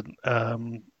independent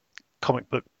comic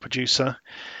book producer.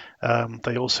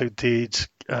 They also did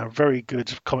very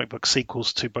good comic book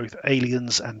sequels to both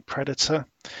Aliens and Predator.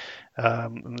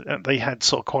 And they had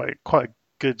sort of quite a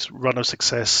good run of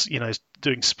success,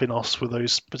 doing spin-offs with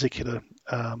those particular.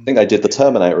 I think they did the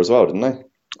Terminator as well, didn't they?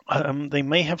 They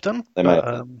may have done. They may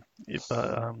have.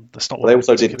 But that's not. They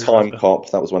also did Time Cop.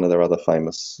 That was one of their other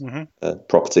famous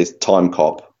properties. Time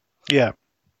Cop. Yeah.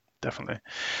 definitely.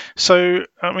 So,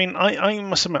 I mean, I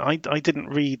must admit, I didn't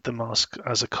read The Mask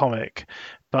as a comic,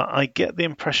 but I get the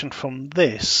impression from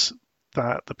this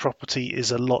that the property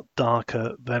is a lot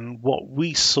darker than what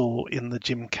we saw in the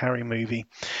Jim Carrey movie,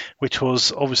 which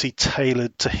was obviously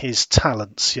tailored to his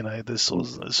talents, the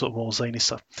sort of more zany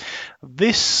stuff.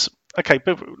 This, okay,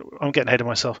 but I'm getting ahead of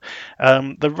myself.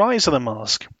 The Rise of the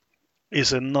Mask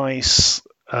is a nice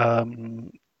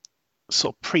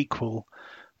sort of prequel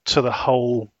to the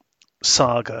whole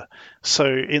saga. So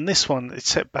in this one, it's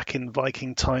set back in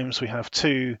Viking times. We have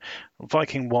two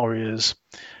Viking warriors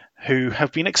who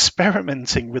have been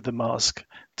experimenting with the mask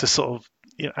to sort of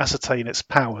ascertain its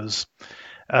powers.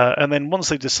 And then once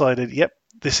they've decided, yep,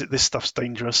 this stuff's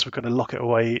dangerous, we're going to lock it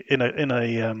away in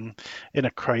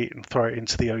a crate and throw it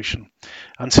into the ocean.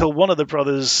 Until one of the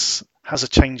brothers has a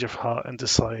change of heart and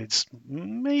decides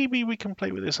maybe we can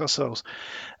play with this ourselves,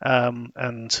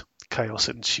 and chaos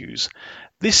ensues.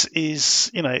 This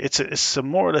is, it's a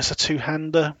more or less a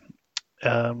two-hander.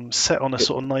 Set on a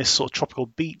sort of nice sort of tropical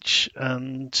beach,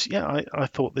 and I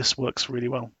thought this works really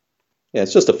well. Yeah,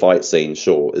 it's just a fight scene,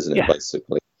 short, isn't it? Yeah.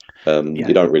 Basically,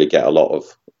 you don't really get a lot of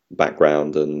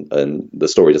background, and the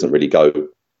story doesn't really go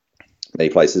many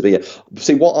places. But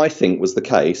see, what I think was the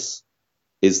case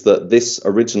is that this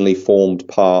originally formed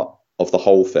part of the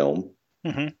whole film,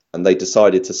 and they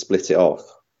decided to split it off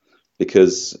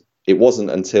because it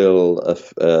wasn't until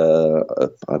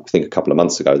I think a couple of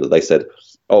months ago that they said,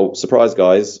 "Oh, surprise,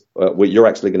 guys! You're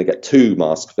actually going to get 2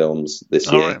 Mask films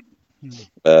this year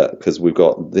because we've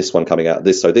got this one coming out."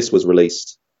 So this was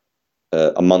released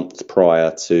a month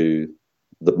prior to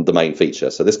the main feature.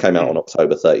 So this came out on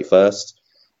October 31st,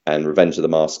 and Revenge of the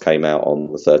Mask came out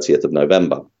on the 30th of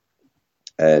November.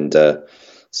 And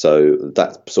so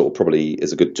that sort of probably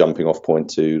is a good jumping off point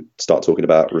to start talking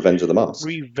about Revenge of the Mask.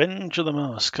 Revenge of the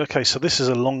Mask. Okay, so this is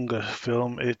a longer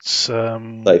film. It's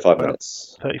 35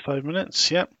 minutes. 35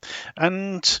 minutes, yeah.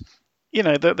 And,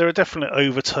 there are definite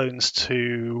overtones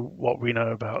to what we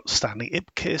know about Stanley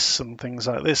Ipkiss and things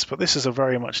like this, but this is a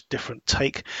very much different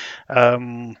take.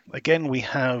 Again, we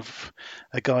have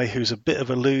a guy who's a bit of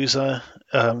a loser,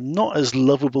 not as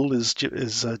lovable as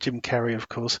Jim Carrey, of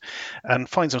course, and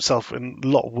finds himself in a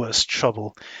lot worse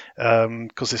trouble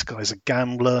because this guy's a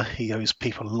gambler. He owes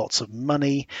people lots of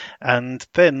money, and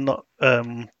they're not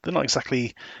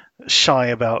exactly shy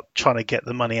about trying to get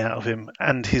the money out of him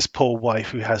and his poor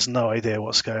wife, who has no idea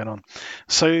what's going on.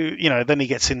 So then he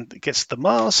gets the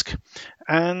mask,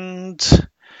 and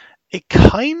it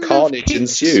kind carnage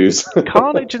ensues.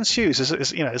 Carnage ensues.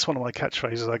 It's one of my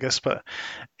catchphrases, I guess, but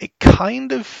it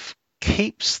kind of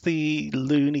keeps the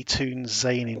Looney Tunes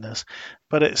zaniness,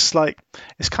 but it's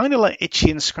kind of like Itchy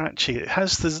and Scratchy. It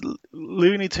has this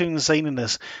Looney Tunes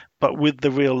zaniness, but with the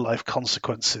real life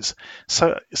consequences.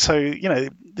 So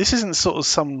this isn't sort of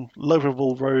some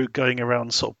lovable rogue going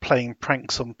around sort of playing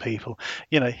pranks on people.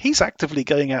 He's actively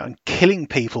going out and killing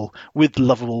people with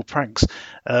lovable pranks.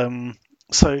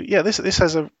 This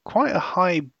has quite a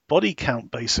high body count,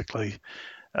 basically.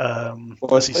 Well,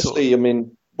 especially,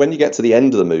 when you get to the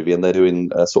end of the movie and they're doing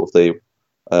sort of the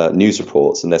news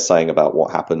reports and they're saying about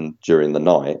what happened during the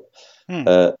night,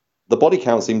 the body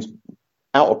count seems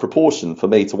out of proportion for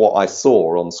me to what I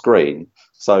saw on screen.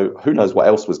 So who knows what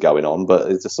else was going on, but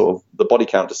it's just sort of the body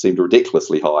count just seemed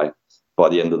ridiculously high by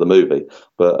the end of the movie.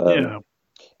 But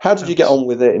how did you get on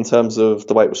with it in terms of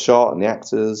the way it was shot and the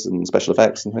actors and special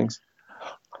effects and things?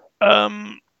 I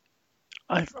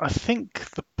think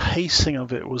the pacing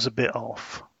of it was a bit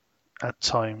off at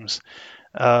times.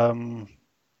 I'm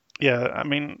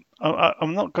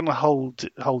not going to hold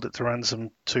it to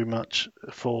ransom too much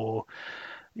for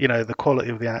the quality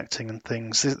of the acting and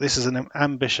things. This is an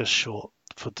ambitious short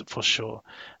for sure,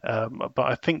 but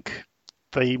I think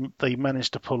they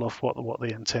managed to pull off what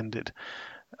they intended.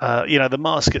 The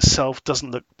mask itself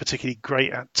doesn't look particularly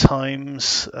great at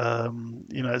times.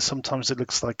 Sometimes it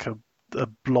looks like a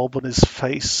blob on his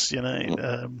face.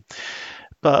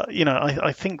 But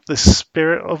I think the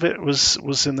spirit of it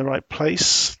was in the right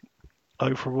place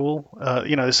overall.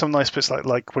 There's some nice bits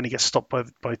like when he gets stopped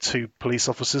by 2 police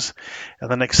officers,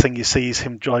 and the next thing you see is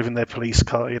him driving their police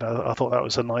car. I thought that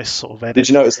was a nice sort of edit. Did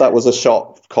you notice that was a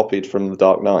shot copied from The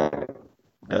Dark Knight?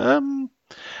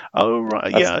 Oh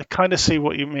right, yeah, I kind of see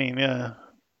what you mean. Yeah,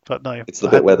 but no, it's the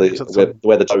bit where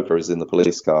the Joker is in the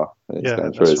police car. And it's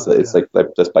going through.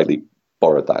 They've just basically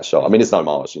borrowed that shot. I mean, it's no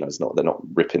homage. It's not. They're not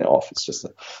ripping it off. It's just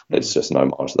an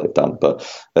homage that they've done. But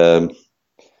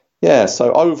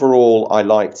so overall, I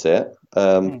liked it.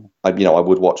 I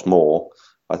would watch more.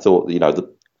 I thought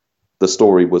the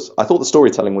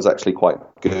storytelling was actually quite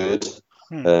good.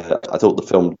 I thought the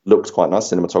film looked quite nice.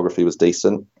 Cinematography was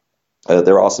decent.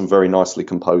 There are some very nicely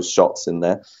composed shots in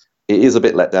there. It is a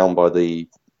bit let down by the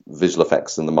visual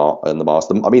effects and the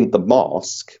mask. I mean, the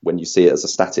mask, when you see it as a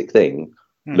static thing,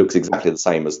 looks exactly the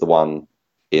same as the one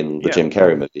in the Jim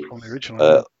Carrey movie. From the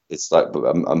original. It's like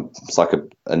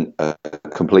a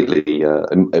completely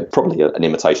probably an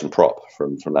imitation prop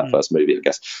from that first movie, I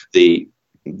guess.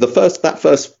 That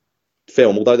first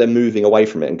film, although they're moving away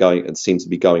from it and seem to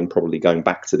be going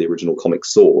back to the original comic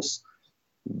source,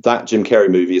 that Jim Carrey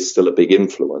movie is still a big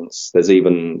influence. There's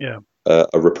even a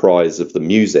reprise of the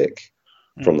music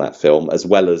from that film, as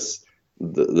well as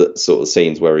the sort of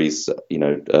scenes where he's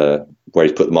where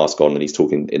he's put the mask on and he's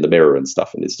talking in the mirror and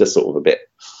stuff, and it's just sort of a bit.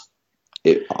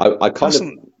 It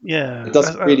doesn't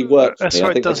really work for me.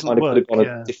 I think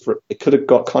it could have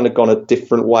gone a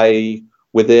different way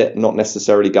with it, not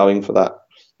necessarily going for that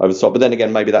over the top. But then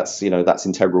again, maybe that's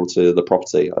integral to the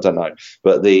property. I don't know.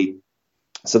 But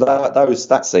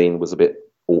that scene was a bit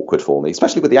awkward for me,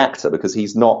 especially with the actor, because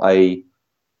he's not something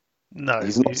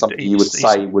you would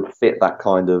say would fit that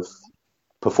kind of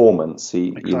performance.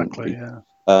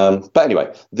 But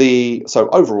anyway, so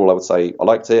overall, I would say I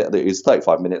liked it. It was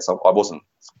 35 minutes. I wasn't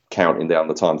counting down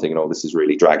the time thinking, oh, this is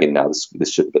really dragging now.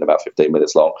 This should have been about 15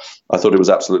 minutes long. I thought it was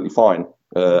absolutely fine.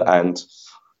 And,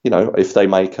 if they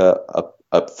make a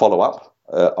follow-up,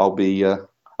 I'll be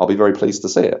very pleased to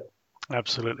see it.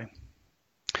 Absolutely.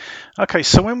 Okay,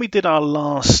 so when we did our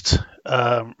last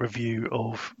review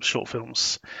of short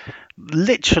films,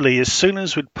 literally as soon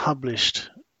as we'd published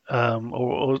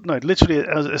literally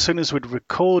as soon as we'd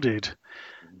recorded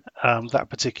that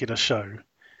particular show,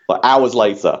 like hours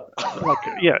later,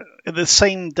 the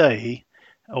same day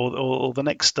or the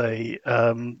next day,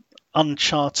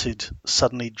 Uncharted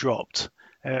suddenly dropped.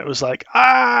 And it was like,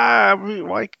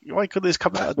 why could this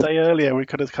come out a day earlier? We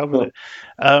could have covered it.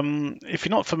 If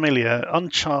you're not familiar,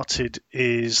 Uncharted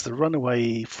is the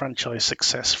runaway franchise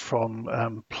success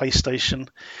from PlayStation,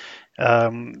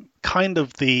 kind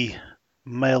of the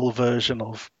male version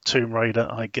of Tomb Raider,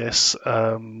 I guess.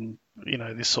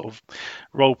 This sort of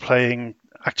role-playing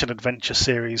action-adventure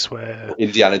series where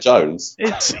Indiana Jones.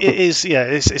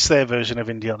 It's their version of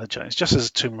Indiana Jones, just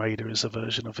as Tomb Raider is a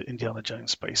version of Indiana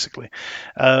Jones, basically.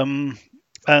 And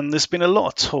there's been a lot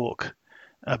of talk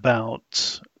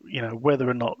about, whether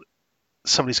or not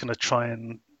somebody's going to try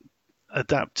and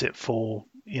adapt it for,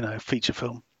 feature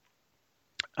film.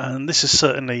 And this is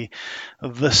certainly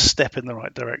the step in the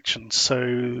right direction.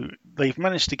 So they've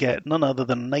managed to get none other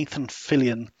than Nathan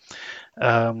Fillion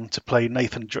to play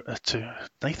Nathan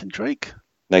Drake.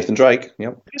 Nathan Drake,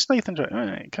 yeah. It's Nathan Drake.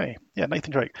 Right, okay, yeah,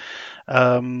 Nathan Drake.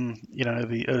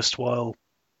 The erstwhile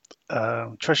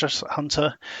treasure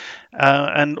hunter,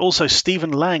 and also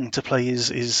Stephen Lang to play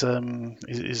his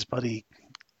buddy.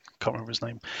 Can't remember his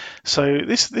name. So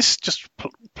this just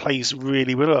plays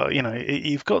really well.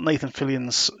 You've got Nathan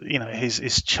Fillion's,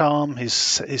 his charm,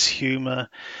 his humor,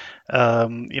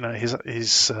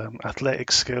 his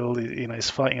athletic skill, his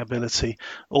fighting ability,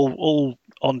 all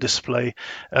on display,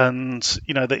 and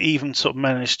they even sort of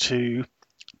managed to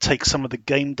take some of the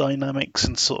game dynamics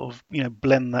and sort of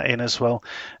blend that in as well.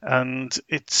 And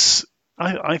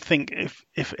I think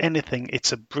if anything,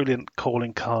 it's a brilliant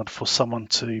calling card for someone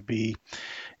to be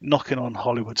knocking on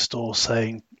Hollywood's door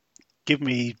saying, give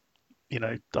me,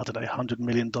 $100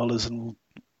 million and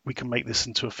we can make this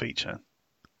into a feature.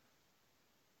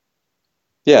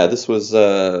 Yeah, this was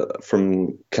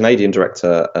from Canadian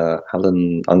director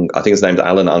Alan. I think his name's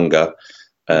Alan Unger,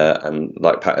 and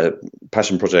like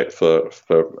passion project for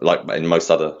like in most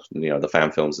other the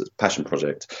fan films, it's a passion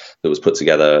project that was put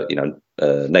together.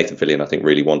 Nathan Fillion I think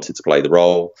really wanted to play the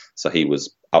role, so he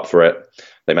was up for it.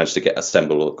 They managed to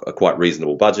assemble a quite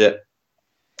reasonable budget,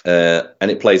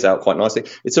 and it plays out quite nicely.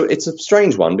 It's a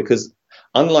strange one because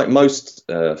unlike most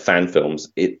fan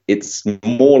films, it's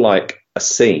more like a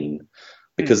scene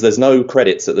because there's no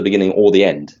credits at the beginning or the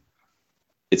end.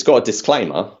 It's got a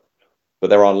disclaimer, but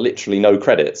there are literally no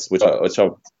credits, which I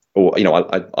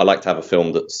like to have a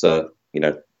film that's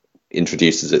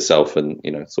introduces itself and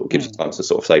sort of gives you time to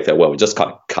sort of say farewell. It just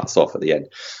kind of cuts off at the end.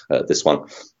 This one.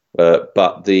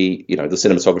 But the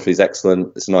cinematography is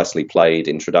excellent. It's a nicely played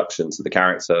introduction to the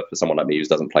character for someone like me who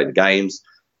doesn't play the games.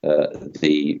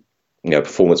 The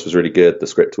performance was really good. The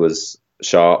script was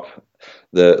sharp.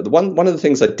 The one of the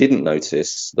things I didn't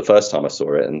notice the first time I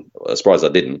saw it, and I'm surprised I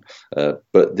didn't,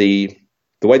 but the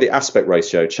way the aspect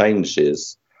ratio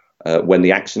changes when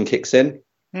the action kicks in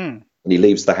and he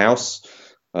leaves the house,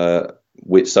 so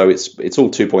it's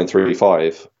all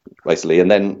 2.35 basically,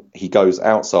 and then he goes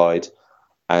outside.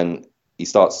 And he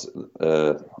starts, I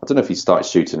don't know if he starts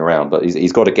shooting around, but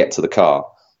he's got to get to the car,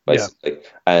 basically. Yeah.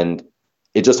 And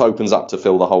it just opens up to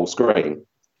fill the whole screen.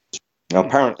 Now,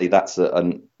 apparently,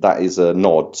 that is a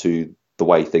nod to the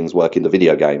way things work in the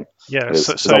video game. Yeah,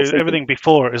 so everything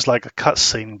before is like a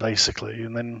cutscene, basically,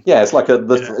 and then it's like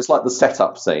it's like the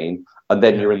setup scene, and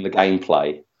then you're in the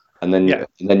gameplay, and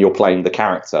then you're playing the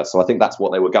character. So I think that's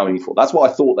what they were going for. That's what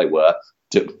I thought they were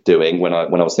doing when I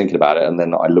was thinking about it, and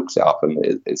then I looked it up,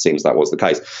 and it seems that was the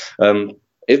case.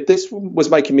 If this was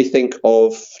making me think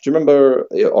of, do you remember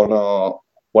on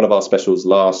one of our specials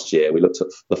last year, we looked at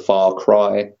the Far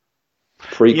Cry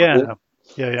prequel?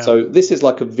 Yeah. So this is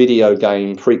like a video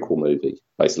game prequel movie,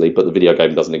 basically, but the video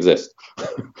game doesn't exist,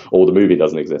 or the movie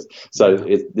doesn't exist. So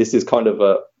this is kind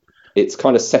of it's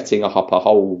kind of setting up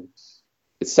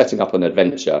it's setting up an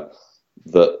adventure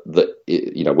that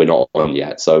we're not on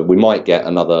yet. So we might get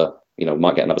another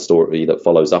story that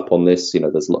follows up on this. They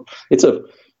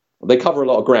cover a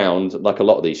lot of ground, like a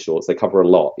lot of these shorts. They cover a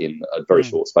lot in a very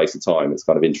short space of time. It's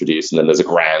kind of introduced, and then there's a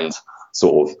grand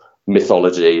sort of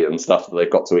mythology and stuff that they've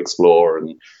got to explore,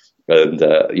 and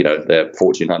they're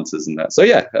fortune hunters and that. So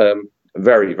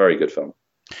very, very good film.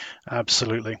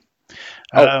 Absolutely.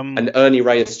 And Ernie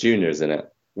Reyes Jr. is in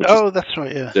it. That's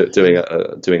right. Yeah, doing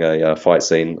a fight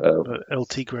scene. El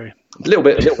Tigre. A little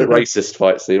bit racist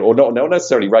fight scene, or not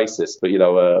necessarily racist, but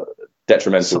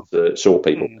detrimental to short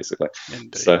people, basically.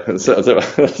 So I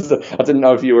didn't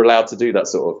know if you were allowed to do that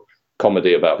sort of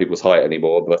comedy about people's height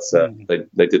anymore, but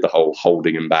they did the whole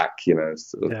holding him back,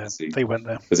 they went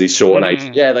there because he's short and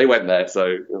aged. Yeah, they went there.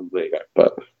 So there you go.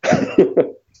 But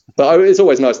but it's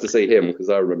always nice to see him, because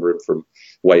I remember him from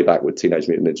way back with Teenage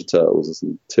Mutant Ninja Turtles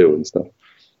 2 and stuff.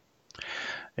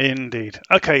 Indeed.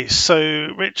 Okay, so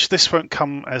Rich, this won't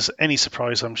come as any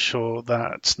surprise, I'm sure,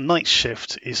 that Night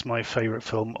Shift is my favourite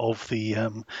film of the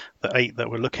 8 that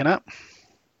we're looking at.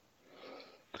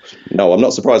 No, I'm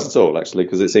not surprised at all, actually,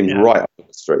 because it seems right up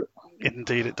the street.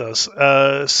 Indeed, it does.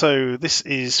 So this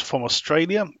is from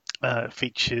Australia.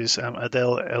 Features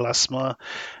Adele Elasma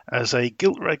as a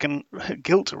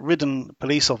guilt-ridden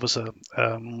police officer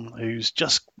who's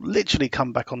just literally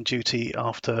come back on duty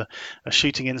after a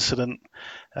shooting incident,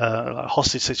 a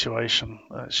hostage situation.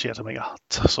 She had to make a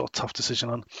sort of tough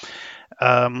decision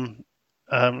on.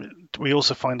 We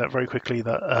also find out very quickly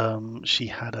that she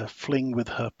had a fling with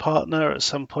her partner at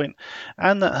some point,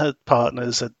 and that her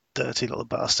partner's a dirty little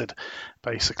bastard,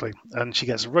 basically. And she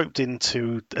gets roped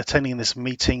into attending this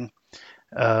meeting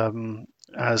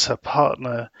as her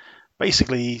partner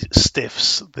basically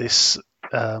stiffs this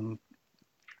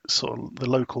sort of the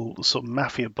local sort of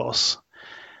mafia boss,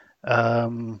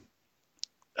 and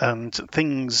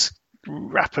things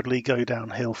rapidly go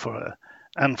downhill for her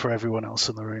and for everyone else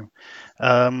in the room.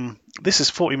 This is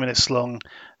 40 minutes long.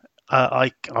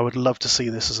 I would love to see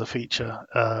this as a feature.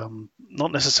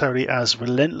 Not necessarily as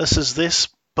relentless as this,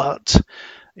 but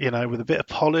with a bit of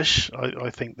polish, I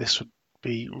think this would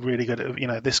be really good.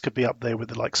 This could be up there with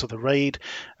the likes of The Raid,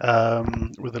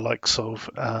 with the likes of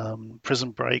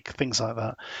Prison Break, things like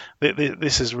that.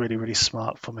 This is really, really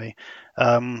smart for me.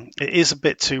 It is a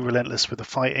bit too relentless with the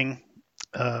fighting.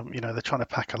 They're trying to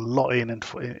pack a lot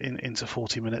into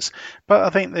 40 minutes, but I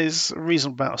think there's a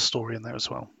reasonable amount of story in there as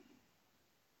well.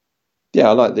 Yeah,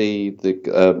 I like the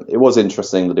it was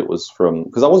interesting that it was from,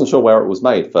 because I wasn't sure where it was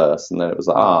made first, and then it was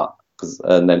like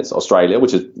and then it's Australia,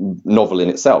 which is novel in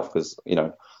itself, because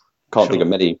can't think of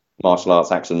many martial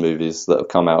arts action movies that have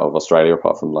come out of Australia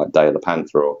apart from like Day of the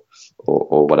Panther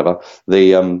or whatever.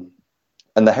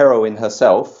 And the heroine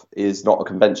herself is not a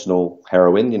conventional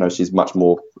heroine. She's much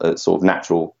more sort of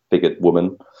natural figured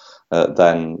woman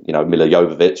than Mila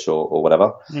Jovovich or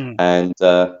whatever. And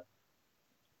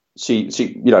she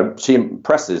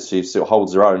impresses. She sort of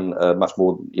holds her own much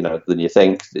more than you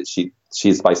think.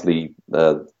 She's basically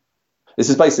this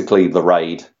is basically The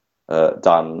Raid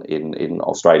done in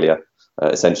Australia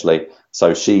essentially.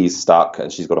 So she's stuck and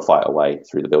she's got to fight her way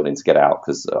through the building to get out,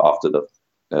 because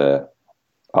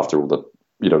after all the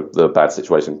bad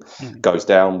situation goes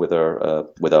down with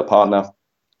her partner.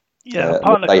 Yeah,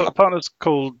 partner's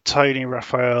called Tony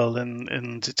Raphael,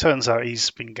 and it turns out he's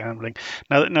been gambling.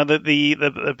 Now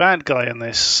the bad guy in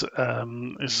this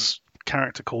is a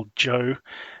character called Joe,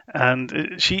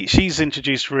 and she's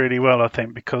introduced really well, I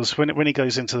think, because when he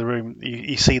goes into the room,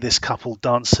 you see this couple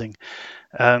dancing,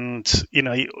 and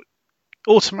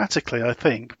automatically, I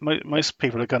think most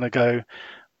people are going to go,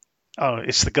 oh,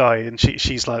 it's the guy, and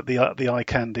she's like the eye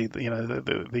candy,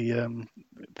 the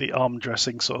arm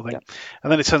dressing sort of thing,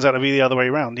 and then it turns out to be the other way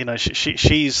around.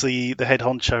 She's the head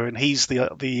honcho, and he's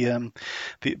the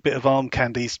bit of arm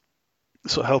candy,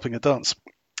 sort of helping her dance.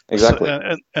 Exactly.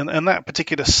 So, and that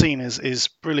particular scene is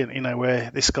brilliant,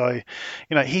 where this guy,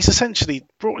 he's essentially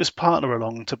brought his partner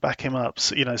along to back him up,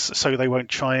 so they won't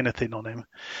try anything on him.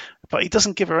 But he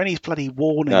doesn't give her any bloody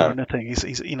warning or anything.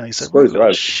 He's a real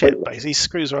little shit base. He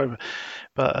screws her over.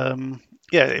 But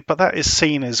but that is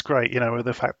seen as great, with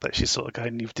the fact that she's sort of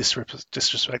going, "You've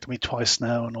disrespected me twice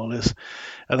now," and all this,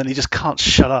 and then he just can't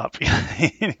shut up.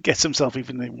 He gets himself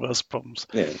even in worse problems.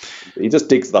 Yeah, he just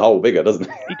digs the hole bigger,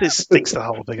 doesn't he? He just digs the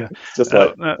hole bigger. Just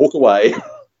walk away.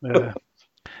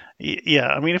 Yeah,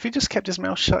 I mean, if he just kept his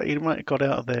mouth shut, he might have got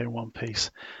out of there in one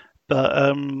piece. But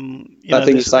that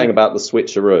thing you're saying about the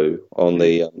switcheroo on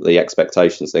the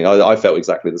expectations thing, I felt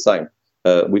exactly the same.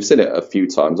 We've seen it a few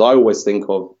times. I always think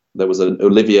of, there was an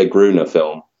Olivia Gruner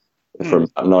film from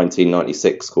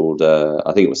 1996 called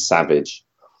I think it was Savage,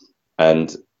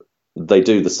 and they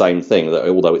do the same thing, that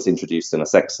although it's introduced in a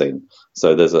sex scene.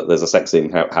 So there's a sex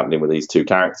scene happening with these two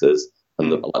characters,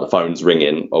 and the phone's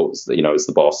ringing. It's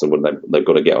the boss, and when they've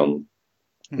got to get on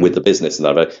with the business,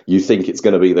 and you think it's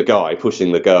going to be the guy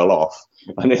pushing the girl off,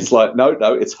 and it's like, no,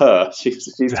 it's her.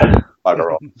 She's taking the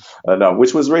bugger off,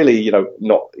 which was really,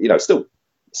 not, still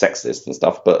sexist and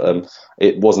stuff, but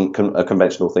it wasn't a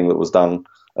conventional thing that was done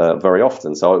very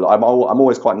often. So I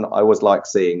always like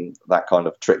seeing that kind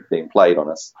of trick being played on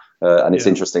us, and it's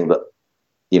interesting that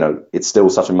it's still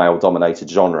such a male-dominated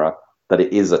genre that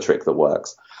it is a trick that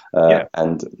works.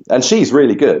 And she's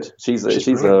really good. She's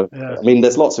I mean,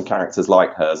 there's lots of characters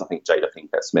like hers. I think Jada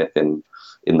Pinkett Smith in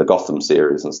the Gotham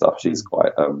series and stuff. She's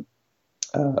quite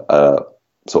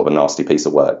sort of a nasty piece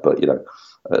of work, but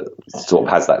sort of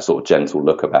has that sort of gentle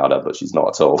look about her, but she's not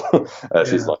at all.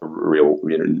 She's like real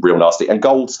nasty. And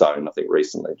Goldstone, I think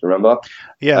recently. Do you remember?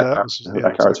 Yeah,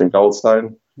 that character in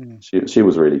Goldstone. She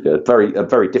was really good. A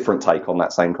very different take on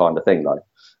that same kind of thing, though.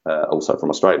 Also from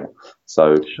Australia.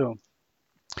 So sure.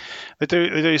 They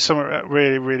do something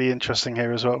really, really interesting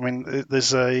here as well. I mean,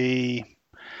 there's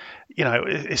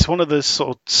it's one of the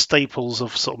sort of staples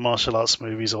of sort of martial arts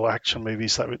movies or action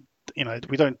movies that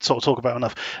we don't sort of talk about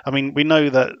enough. I mean, we know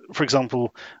that, for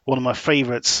example, one of my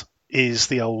favourites is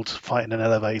the old fight in an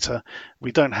elevator.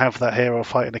 We don't have that here, or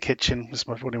fight in a kitchen. This is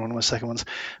probably one of my second ones.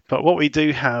 But what we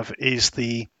do have is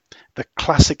the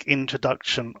classic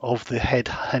introduction of the head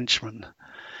henchman.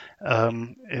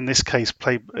 In this case,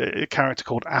 played a character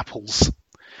called Apples,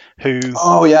 who...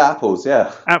 Oh, yeah, Apples,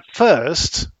 yeah. At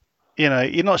first,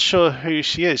 you're not sure who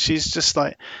she is. She's just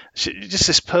like, just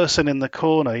this person in the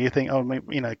corner. You think,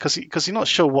 because you're not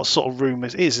sure what sort of room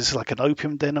it is. It's like an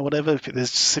opium den or whatever.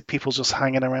 There's people just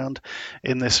hanging around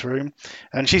in this room,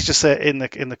 and she's just there in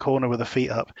the corner with her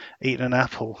feet up, eating an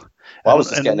apple. Well, I was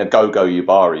just getting a Go-Go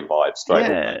Yubari vibe straight away.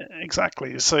 Yeah,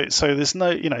 exactly. So there's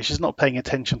no, she's not paying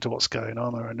attention to what's going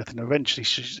on or anything. Eventually,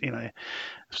 she's,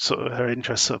 sort of her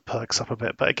interest sort of perks up a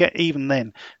bit. But again, even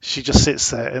then, she just sits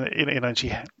there,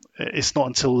 and it's not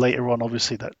until later on,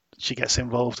 obviously, that she gets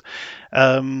involved,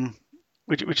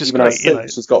 which is even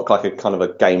great. She's got like a kind of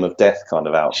a Game of Death kind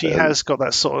of outfit. She has got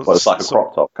that sort of. Well, it's like a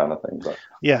crop top kind of thing. But.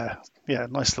 Yeah,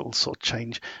 nice little sort of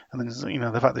change, and then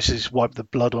the fact that she's wiped the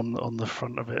blood on the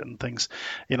front of it and things,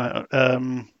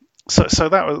 So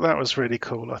that was really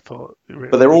cool, I thought. Really,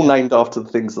 but they're all named after the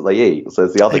things that they eat. So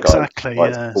there's the other guy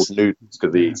called noodles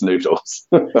because he eats noodles.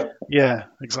 Yeah,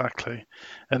 exactly.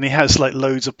 And he has like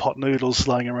loads of pot noodles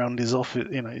lying around his office,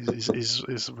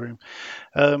 his room.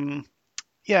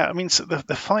 Yeah, I mean, so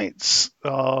the fights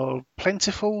are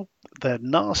plentiful. They're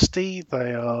nasty.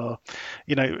 They are,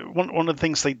 one of the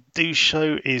things they do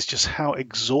show is just how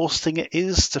exhausting it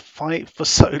is to fight for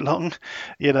so long.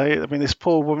 I mean, this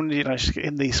poor woman, she's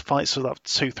in these fights with up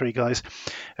 2-3 guys,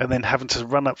 and then having to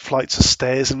run up flights of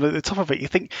stairs. And at the top of it, you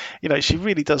think, she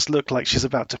really does look like she's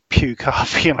about to puke up.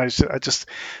 Just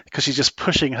because she's just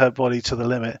pushing her body to the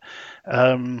limit.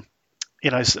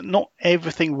 So not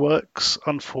everything works,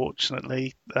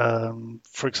 unfortunately.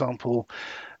 For example,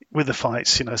 with the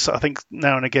fights, so I think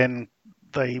now and again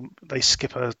they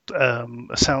skip a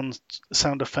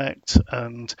sound effect,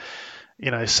 and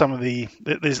some of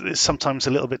there's sometimes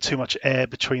a little bit too much air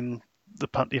between the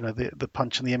punch, the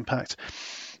punch and the impact.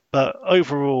 But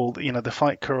overall, the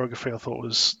fight choreography I thought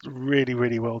was really,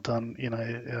 really well done.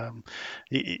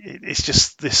 It's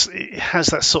just this. It has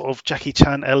that sort of Jackie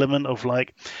Chan element of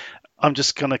like, I'm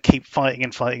just gonna keep fighting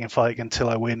and fighting and fighting until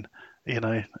I win.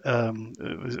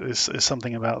 There's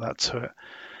something about that to it.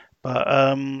 But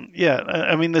I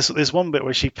mean, there's one bit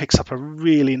where she picks up a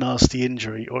really nasty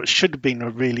injury, or it should have been a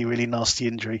really, really nasty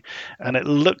injury, and it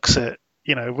looks at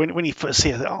when you first see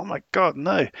it, oh my god,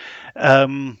 no.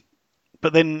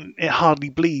 But then it hardly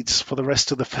bleeds for the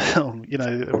rest of the film.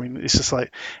 I mean, it's just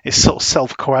like it sort of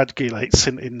self-coagulates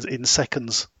in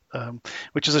seconds.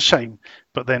 which is a shame.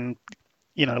 But then,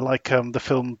 like the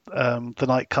film The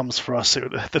Night Comes for Us,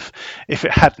 if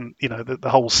it hadn't, the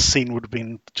whole scene would have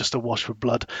been just awash with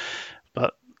blood.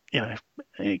 But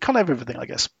you can't have everything, I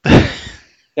guess.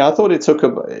 Yeah, I thought it took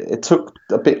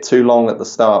a bit too long at the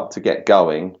start to get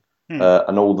going,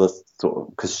 and all the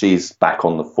because she's back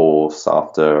on the force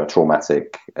after a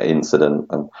traumatic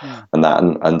incident and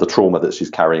the trauma that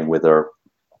she's carrying with her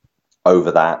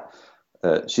over that.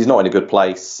 She's not in a good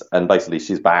place, and basically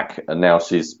she's back, and now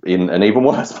she's in an even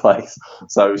worse place.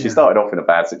 So she started off in a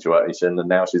bad situation, and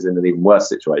now she's in an even worse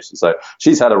situation. So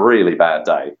she's had a really bad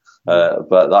day.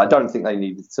 But I don't think they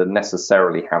needed to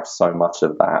necessarily have so much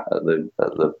of that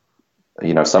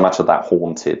so much of that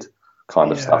haunted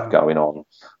kind of stuff going on.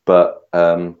 But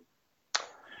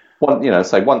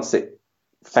once it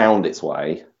found its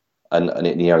way and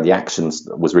it, the action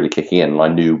was really kicking in, and I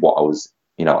knew what was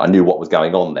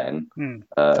going on then.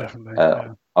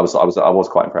 Definitely. I was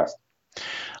quite impressed.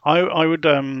 I would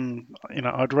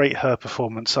I'd rate her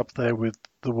performance up there with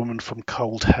the woman from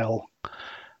Cold Hell.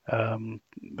 The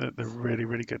really,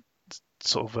 really good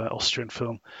sort of Austrian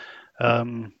film. I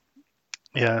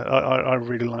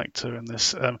really liked her in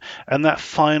this, and that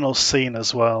final scene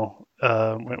as well,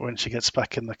 when she gets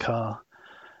back in the car.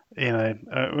 Again,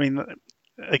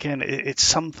 it's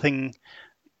something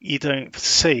you don't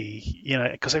see,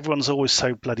 because everyone's always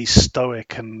so bloody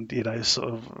stoic and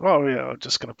sort of, I'm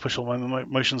just going to push all my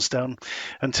emotions down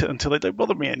until they don't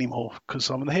bother me anymore because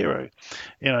I'm the hero,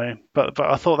 But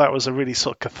I thought that was a really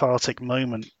sort of cathartic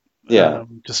moment,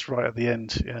 just right at the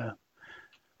end,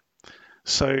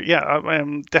 So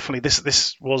definitely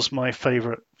this was my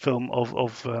favourite film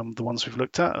of the ones we've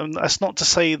looked at, and that's not to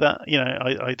say that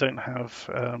I don't have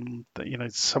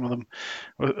some of them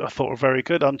I thought were very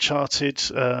good. Uncharted,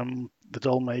 The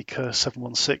Dollmaker,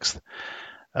 716,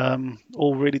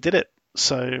 all really did it.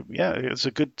 So it was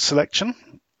a good selection.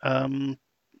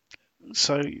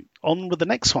 So on with the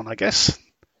next one, I guess.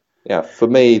 Yeah, for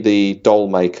me, the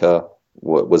Dollmaker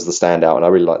was the standout, and I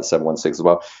really like the 716 as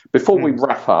well. Before we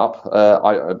wrap up,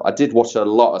 I did watch a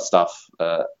lot of stuff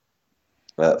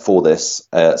for this,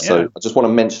 so I just want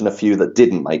to mention a few that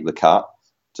didn't make the cut.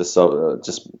 I want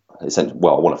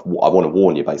to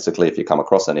warn you basically if you come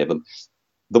across any of them.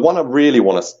 The one I really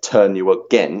want to turn you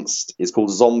against is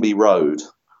called Zombie Road.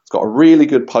 It's got a really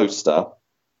good poster,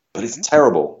 but it's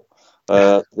terrible.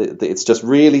 It's just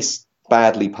really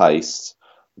badly paced.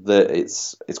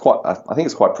 It's quite. I think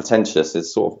it's quite pretentious.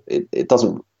 It's sort of it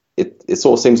doesn't. It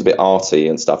sort of seems a bit arty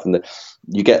and stuff, and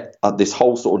you get this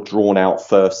whole sort of drawn out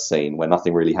first scene where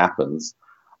nothing really happens,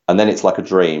 and then it's like a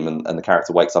dream, and the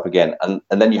character wakes up again, and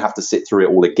then you have to sit through it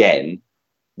all again.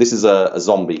 This is a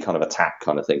zombie kind of attack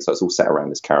kind of thing, so it's all set around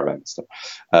this caravan and stuff.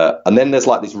 And then there's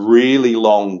like this really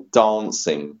long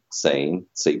dancing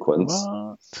sequence,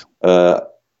 and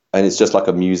it's just like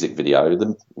a music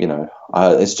video.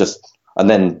 It's just. And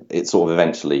then it sort of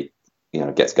eventually,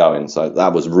 gets going. So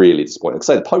that was really disappointing. I'd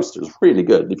say the poster is really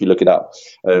good if you look it up.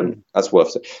 That's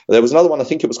worth it. There was another one, I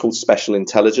think it was called Special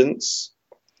Intelligence,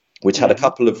 which had a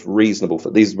couple of reasonable.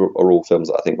 These are all films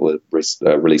that I think were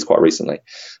released quite recently.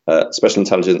 Special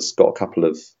Intelligence got a couple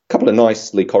of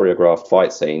nicely choreographed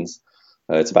fight scenes.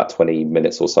 It's about 20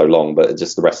 minutes or so long, but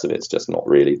just the rest of it's just not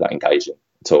really that engaging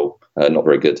at all. Not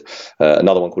very good.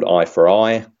 Another one called Eye for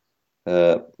Eye.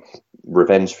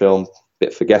 Revenge film,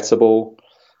 bit forgettable.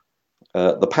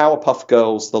 The Powerpuff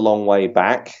Girls: The Long Way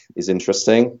Back is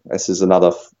interesting. This is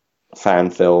another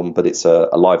fan film, but it's a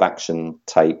live action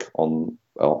take on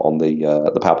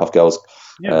the Powerpuff Girls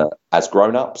as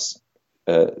grown ups.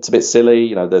 It's a bit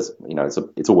silly,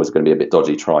 it's always going to be a bit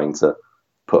dodgy trying to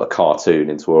put a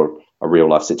cartoon into a real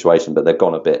life situation, but they've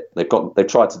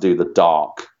tried to do the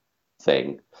dark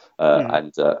thing.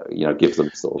 And give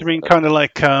them sort of. You mean kind of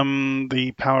like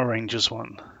the Power Rangers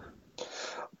one?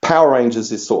 Power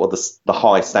Rangers is sort of the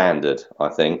high standard, I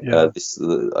think. This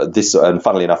and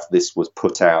funnily enough, this was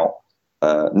put out,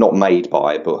 not made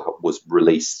by, but was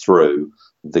released through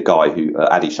the guy who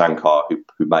Adi Shankar,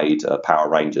 who made Power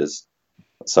Rangers.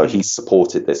 So he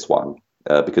supported this one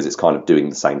because it's kind of doing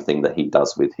the same thing that he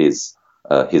does with his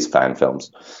fan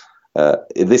films.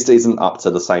 This isn't up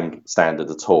to the same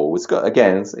standard at all. It's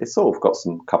sort of got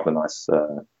some couple of nice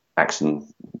action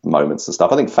moments and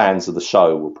stuff. I think fans of the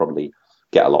show will probably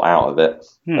get a lot out of it.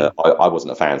 I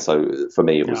wasn't a fan, so for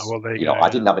me it was. I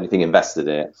didn't have anything invested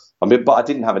in it. But I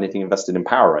didn't have anything invested in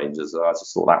Power Rangers. I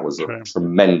just thought that was a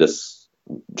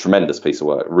tremendous piece of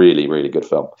work. Really, really good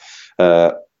film.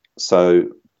 So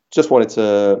just wanted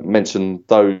to mention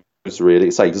those. Really,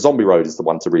 say Zombie Road is the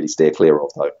one to really steer clear of,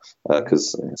 though,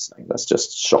 because that's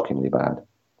just shockingly bad.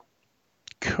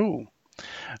 Cool.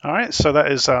 All right, so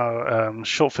that is our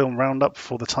short film roundup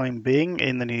for the time being.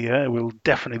 In the new year, we'll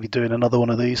definitely be doing another one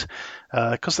of these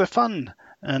because they're fun,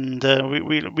 and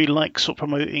we like sort of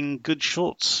promoting good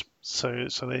shorts. So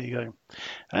there you go.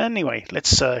 Anyway,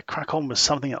 let's crack on with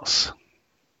something else.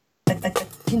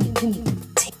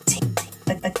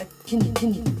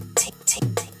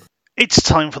 It's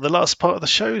time for the last part of the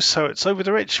show, so it's over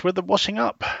to Rich with the washing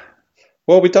up.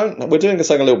 Well, we're doing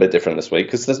something a little bit different this week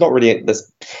because there's no real DVDs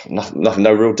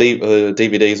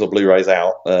or Blu-rays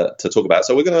out to talk about.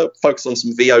 So we're going to focus on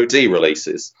some VOD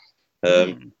releases.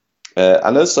 And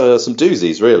there's some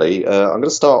doozies, really. I'm going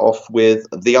to start off with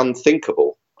The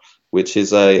Unthinkable, which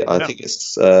is I think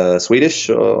it's Swedish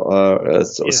or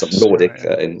some Nordic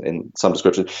in some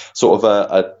description. Sort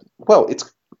of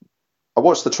I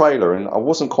watched the trailer and I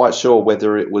wasn't quite sure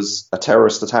whether it was a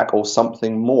terrorist attack or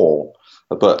something more.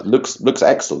 But looks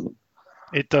excellent.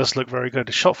 It does look very good.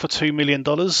 It's shot for $2 million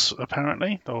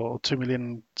apparently, or 2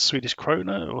 million Swedish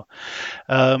krona.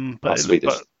 But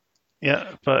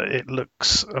it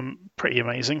looks pretty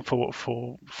amazing for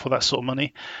that sort of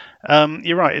money.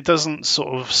 You're right. It doesn't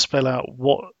sort of spell out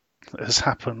what has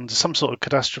happened. Some sort of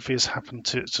catastrophe has happened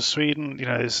to Sweden.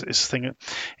 It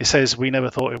says we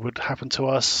never thought it would happen to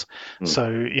us.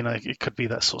 So it could be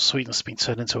that sort of Sweden's been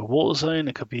turned into a war zone.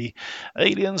 It could be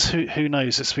aliens. Who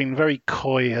knows? It's been very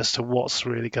coy as to what's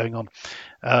really going on.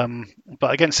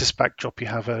 But against this backdrop, you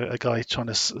have a guy trying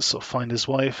to sort of find his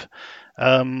wife.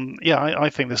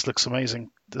 I think this looks amazing.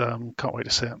 Can't wait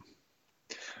to see it.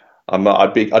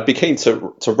 I'd be keen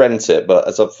to rent it, but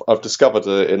as I've discovered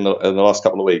in the last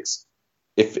couple of weeks,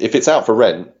 if it's out for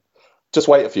rent, just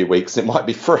wait a few weeks. It might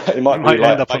be free. It might be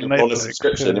like on a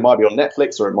subscription. Yeah. It might be on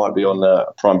Netflix or it might be on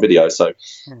Prime Video. So,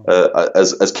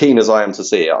 as keen as I am to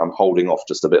see it, I'm holding off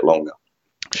just a bit longer.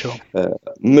 Sure.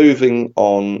 Moving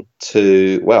on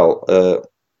to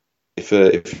if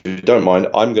you don't mind,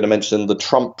 I'm going to mention The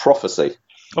Trump Prophecy.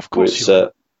 Of course,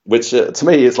 which to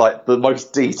me is like the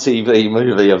most DTV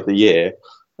movie of the year.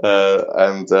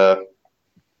 I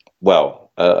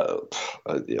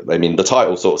mean, the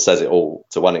title sort of says it all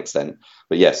to one extent.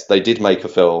 But yes, they did make a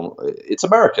film. It's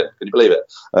American. Can you believe it?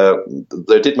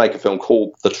 They did make a film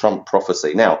called The Trump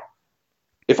Prophecy. Now,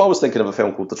 if I was thinking of a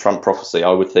film called The Trump Prophecy, I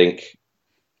would think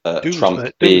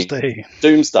Trump being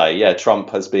Doomsday. Yeah,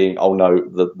 Trump as being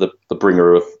the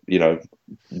bringer of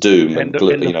doom end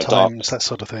of times, that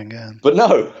sort of thing. Yeah. But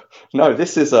no,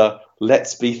 this is a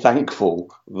let's be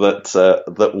thankful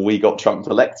that we got Trump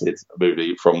elected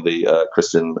movie from the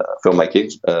Christian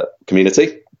filmmaking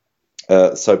community.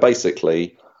 So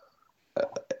basically,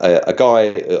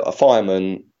 a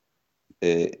fireman,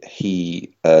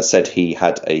 he said he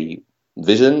had a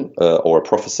vision or a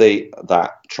prophecy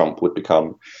that Trump would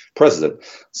become president.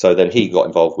 So then he got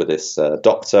involved with this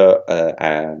doctor,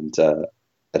 and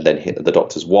then the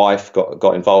doctor's wife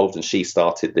got involved, and she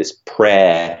started this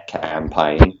prayer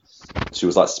campaign. She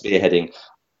was like spearheading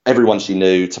everyone she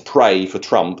knew to pray for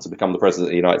Trump to become the president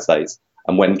of the United States.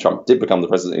 And when Trump did become the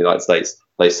president of the United States,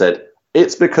 they said,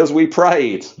 "It's because we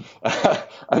prayed."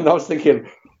 And I was thinking,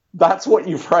 that's what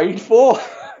you prayed for?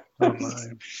 Oh,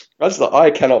 no.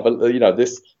 I cannot believe,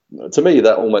 this, to me,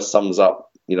 that almost sums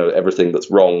up, everything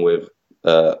that's wrong with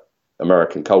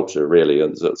American culture, really,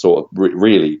 and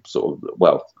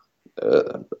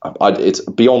it's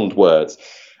beyond words.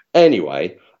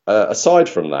 Anyway, aside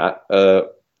from that,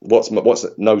 what's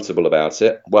notable about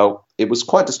it? Well, it was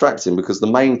quite distracting because the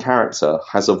main character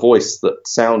has a voice that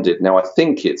sounded. Now, I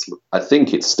think it's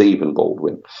Stephen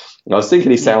Baldwin. And I was thinking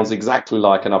he sounds exactly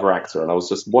like another actor, and I was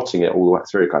just watching it all the way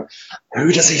through, kind of,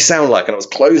 who does he sound like? And I was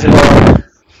closing my eyes.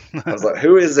 I was like,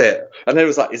 who is it? And then it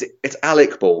was like, it's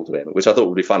Alec Baldwin, which I thought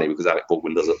would be funny because Alec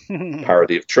Baldwin does a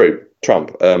parody of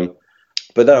Trump.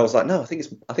 But then I was like, no, I think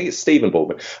it's Stephen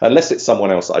Baldwin, unless it's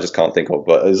someone else that I just can't think of.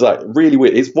 But it's like really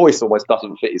weird. His voice almost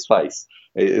doesn't fit his face.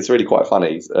 It's really quite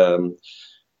funny. It's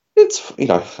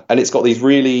and it's got these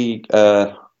really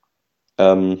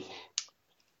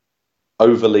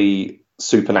overly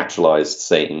supernaturalized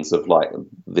scenes of like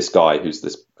this guy who's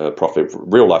this prophet,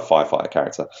 real life firefighter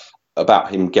character,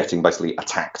 about him getting basically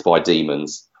attacked by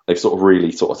demons. They've sort of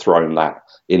really thrown that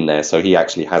in there, so he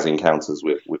actually has encounters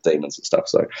with demons and stuff.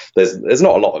 So there's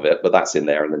not a lot of it, but that's in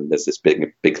there. And then there's this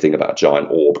big thing about a giant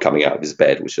orb coming out of his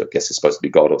bed, which I guess is supposed to be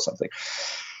God or something.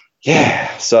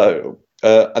 Yeah. So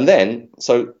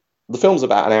so the film's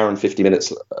about an hour and 50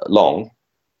 minutes long,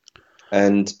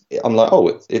 and I'm like,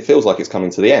 it feels like it's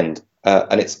coming to the end.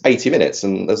 And it's 80 minutes,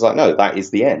 and there's like, no, that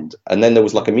is the end. And then there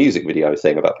was like a music video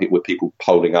thing about people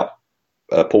holding up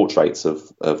portraits of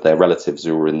their relatives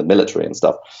who were in the military and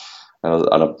stuff.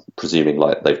 and I'm presuming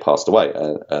like they've passed away,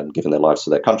 given their lives to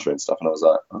their country and stuff. And I was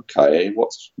like, okay,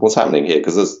 what's happening here?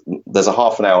 Because there's a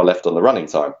half an hour left on the running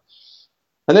time,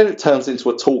 and then it turns into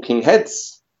a talking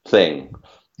heads thing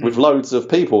with loads of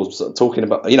people talking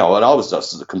about, and I was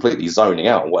just completely zoning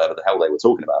out on whatever the hell they were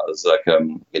talking about. It was like,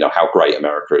 how great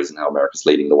America is and how America's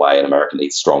leading the way and America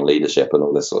needs strong leadership and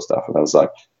all this sort of stuff. And I was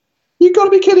like, you got to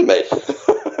be kidding me.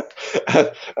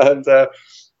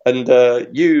 And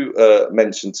you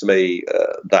mentioned to me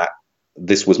that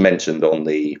this was mentioned on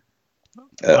the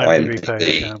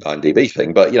IMDb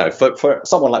thing, but for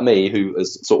someone like me who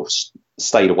has sort of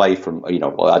stayed away from,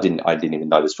 I didn't even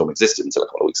know this film existed until a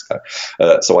couple of weeks ago,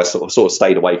 so I sort of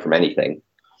stayed away from anything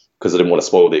because I didn't want to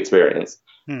spoil the experience.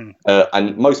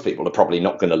 And most people are probably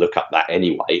not going to look up that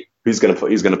anyway. Who's going to put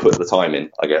the time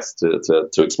in, I guess, to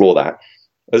explore that?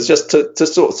 It's just to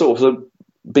sort of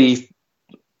be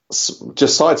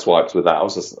just sideswiped with that. I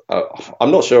was just,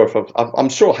 I'm not sure if I'm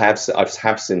sure I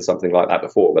have seen something like that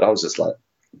before, but I was just like,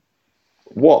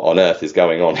 what on earth is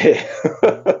going on here?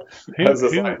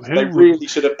 They really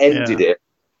should have ended it.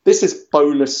 This is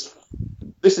bonus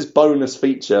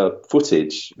feature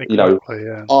footage,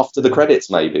 after the credits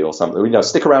maybe or something.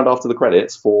 Stick around after the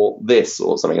credits for this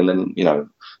or something, and then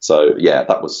So yeah,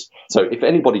 that was. So if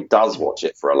anybody does watch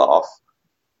it for a laugh,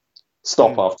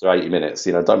 stop after 80 minutes.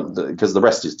 Don't, because the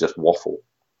rest is just waffle.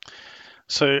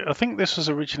 So I think this was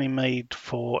originally made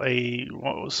for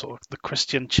what was sort of the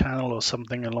Christian Channel or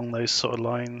something along those sort of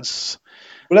lines.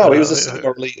 Well, no,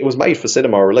 it was made for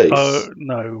cinema release. Oh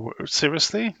no,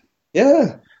 seriously?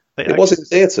 Yeah, it was in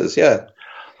theaters. Yeah.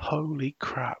 Holy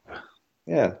crap!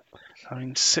 Yeah. I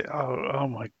mean, oh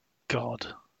my god.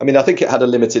 I mean, I think it had a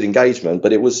limited engagement,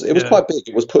 but it was quite big.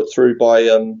 It was put through by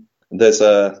there's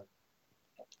a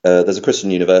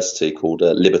Christian university called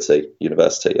Liberty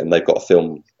University, and they've got a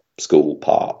film school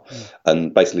part,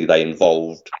 and basically they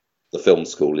involved the film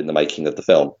school in the making of the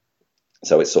film,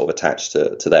 so it's sort of attached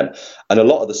to them. And a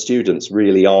lot of the students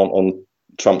really aren't on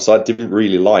Trump's side, didn't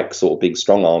really like sort of being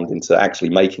strong-armed into actually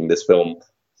making this film,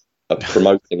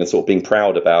 promoting and sort of being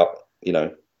proud about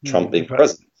Trump being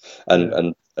president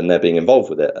and they're being involved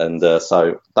with it, and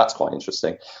so that's quite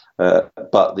interesting.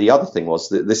 But the other thing was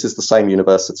that this is the same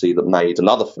university that made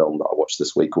another film that I watched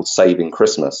this week called Saving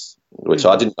Christmas, which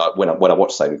I didn't know when I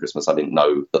watched Saving Christmas. I didn't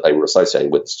know that they were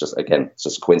associated with. It's just a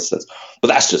coincidence, but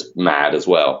that's just mad as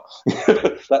well.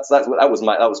 That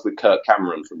was with Kirk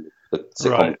Cameron from the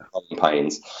sitcom Growing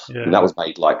Pains, and that was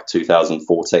made like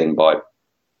 2014 by.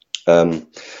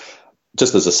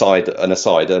 Just as an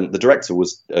aside, the director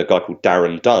was a guy called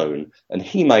Darren Doan, and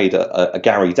he made a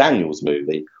Gary Daniels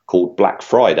movie called Black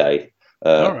Friday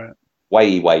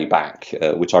way back,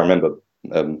 which I remember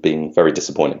being very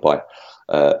disappointed by,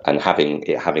 and having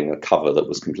a cover that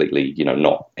was completely,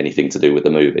 not anything to do with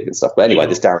the movie and stuff. But anyway,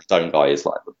 this Darren Doan guy is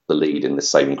like the lead in this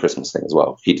Saving Christmas thing as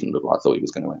well. He didn't look like I thought he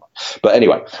was going to win. But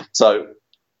anyway, so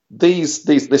this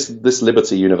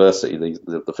Liberty University,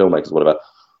 the filmmakers, whatever,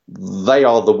 they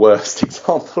are the worst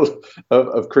example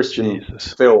of Christian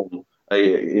film,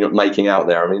 making out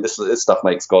there. I mean, this stuff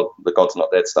makes the God's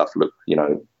Not Dead stuff look,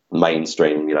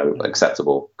 mainstream,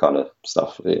 acceptable kind of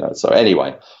stuff. So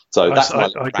anyway, that's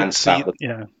I did see.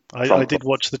 I did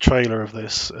watch the trailer of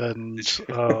this, and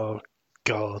oh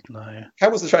god, no. How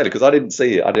was the trailer? Because I didn't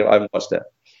see it. I haven't watched it.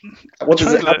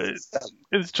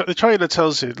 The trailer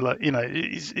tells you,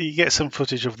 you get some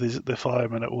footage of the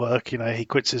fireman at work. He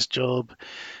quits his job.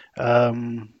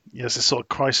 There's this sort of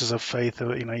crisis of faith.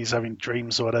 He's having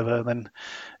dreams or whatever. And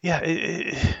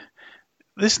then,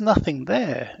 there's nothing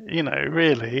there.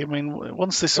 Really. I mean,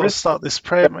 once they sort of start this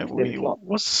prayer,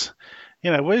 where's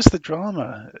the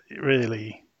drama?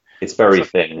 Really, it's very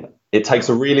thin. It takes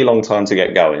a really long time to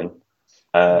get going.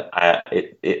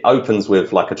 It opens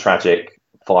with like a tragic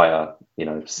fire,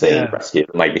 scene rescue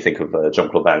that made me think of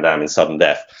Jean-Claude Van Damme in Sudden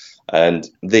Death. And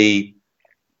the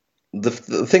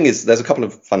thing is, there's a couple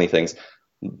of funny things.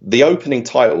 The opening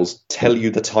titles tell you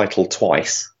the title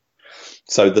twice.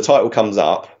 So the title comes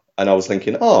up, and I was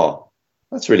thinking, oh,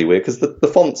 that's really weird, because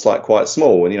the font's like quite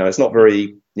small, and it's not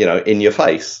very in your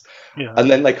face. Yeah.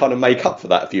 And then they kind of make up for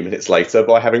that a few minutes later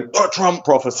by having Trump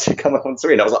prophecy come up on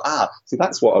screen. I was like, see,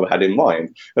 that's what I had in mind.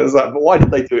 And I was like, but why did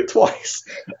they do it twice?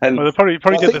 And they probably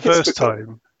did the first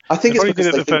time. I think it's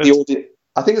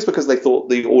because they thought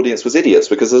the audience was idiots,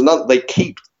 because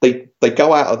they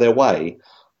go out of their way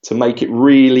to make it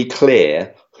really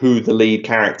clear who the lead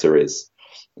character is.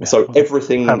 So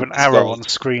everything have an arrow on the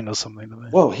screen or something. Don't they?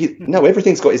 Well,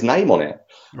 everything's got his name on it.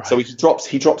 Right. So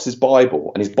he drops his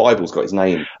Bible, and his Bible's got his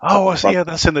name. Oh, I see. Yeah,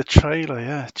 that's in the trailer.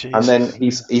 Yeah, Jesus. And then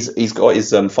he's got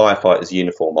his firefighter's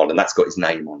uniform on, and that's got his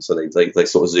name on. So they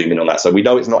sort of zoom in on that. So we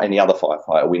know it's not any other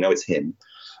firefighter. We know it's him.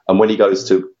 And when he goes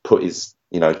to put his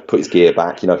gear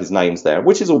back, his name's there,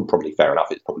 which is all probably fair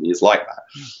enough. It probably is like that.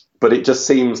 But it just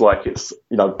seems like it's,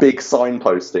 big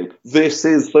signposting. This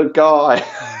is the guy.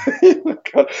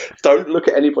 Don't look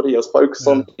at anybody else. Focus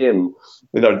on him.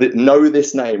 Know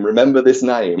this name. Remember this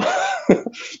name.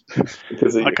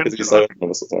 because he's so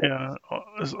famous. Yeah.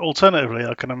 Alternatively,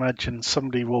 I can imagine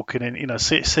somebody walking in,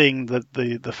 seeing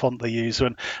the font they use,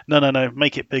 and no,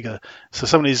 make it bigger. So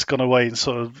somebody's gone away and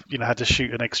sort of, had to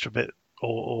shoot an extra bit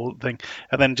or thing,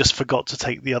 and then just forgot to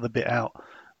take the other bit out.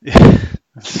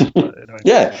 Anyway.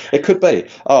 Yeah, it could be.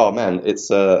 Oh man, it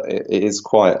is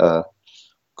quite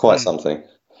something.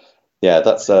 Yeah,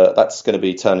 that's going to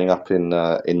be turning up in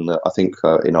I think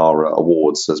in our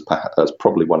awards as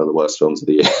probably one of the worst films of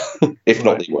the year, if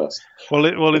not the worst. Well,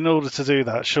 in order to do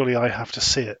that, surely I have to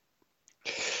see it.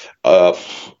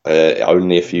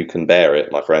 Only if you can bear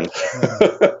it, my friend.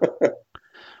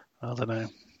 I don't know.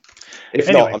 If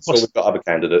not, I'm sure we've got other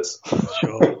candidates.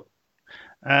 Sure.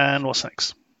 And what's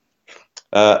next?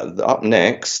 Up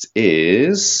next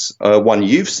is one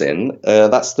you've seen.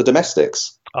 That's The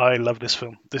Domestics. I love this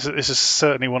film. This is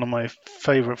certainly one of my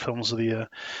favourite films of the year.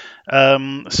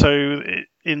 So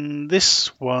in this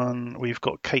one, we've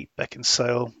got Kate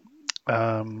Beckinsale.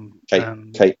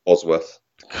 Kate Bosworth.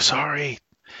 Sorry,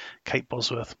 Kate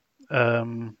Bosworth. You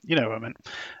know what I meant.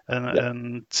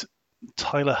 And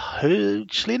Tyler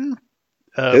Hoechlin.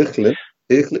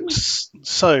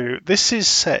 So this is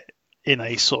set in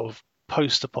a sort of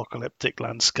post-apocalyptic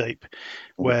landscape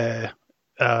where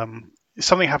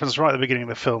something happens right at the beginning of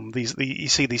the film. You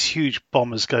see these huge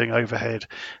bombers going overhead,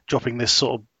 dropping this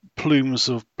sort of plumes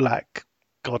of black,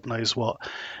 God knows what,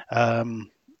 and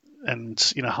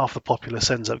half the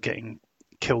populace ends up getting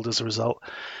killed as a result,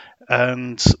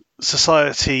 and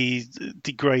society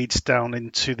degrades down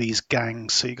into these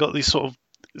gangs. So you got these sort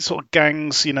of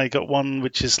gangs. You got one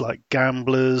which is like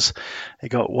gamblers. You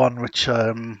got one which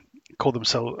call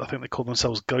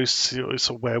themselves ghosts, sort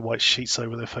of wear white sheets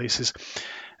over their faces.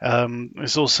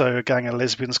 There's also a gang of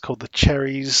lesbians called the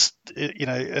Cherries.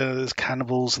 There's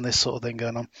cannibals and this sort of thing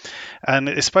going on. And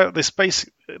it's about this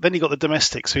basic. Then you got the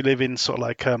domestics who live in sort of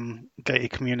like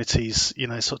gated communities.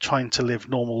 Sort of trying to live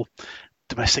normal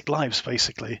domestic lives,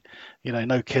 basically.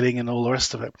 No killing and all the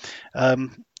rest of it.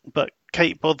 But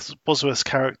Kate Bosworth's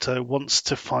character wants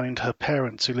to find her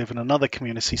parents who live in another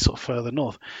community sort of further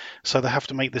north. So they have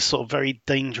to make this sort of very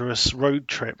dangerous road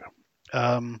trip.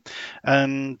 And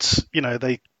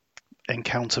they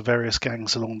encounter various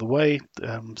gangs along the way,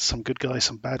 some good guys,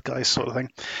 some bad guys, sort of thing.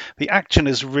 The action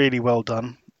is really well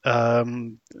done,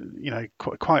 quite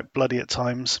bloody at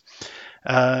times.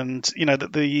 And,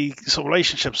 the sort of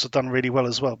relationships are done really well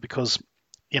as well because,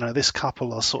 this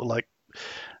couple are sort of like,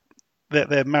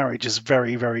 their marriage is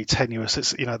very, very tenuous.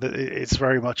 It's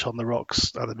very much on the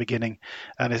rocks at the beginning,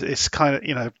 and it's kind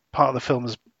of part of the film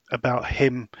is about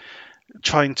him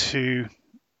trying to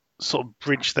sort of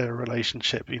bridge their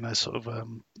relationship, be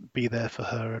there for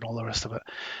her and all the rest of it.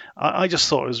 I just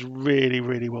thought it was really,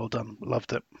 really well done.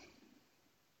 Loved it.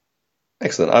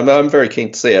 Excellent. I'm very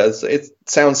keen to see it. It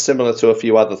sounds similar to a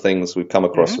few other things we've come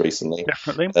across recently.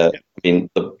 Definitely. I mean,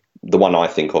 the one I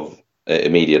think of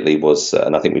immediately was,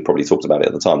 and I think we probably talked about it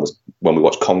at the time, was when we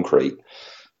watched Concrete,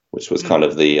 which was kind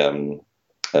of the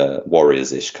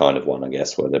Warriors-ish kind of one, I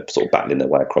guess, where they're sort of battling their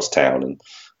way across town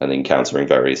and encountering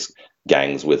various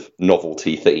gangs with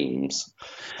novelty themes.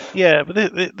 Yeah,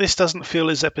 but this doesn't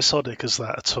feel as episodic as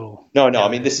that at all. No. I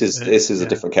mean, this is a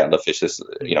different kettle of fish. This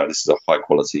is a high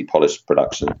quality, polished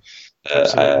production,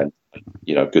 and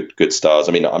good stars.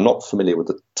 I mean, I'm not familiar with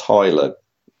the Tyler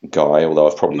guy, although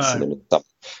I've probably seen him in some.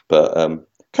 But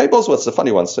Kate Bosworth's a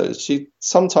funny one. So she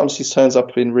sometimes turns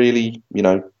up in really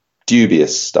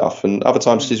dubious stuff, and other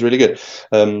times she's really good.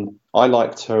 I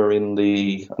liked her in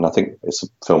and I think it's a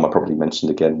film I probably mentioned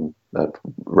again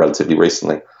relatively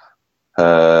recently,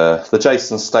 the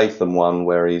Jason Statham one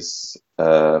where he's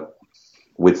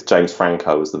with James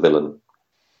Franco as the villain.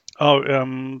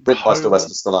 Written by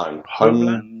Sylvester Stallone.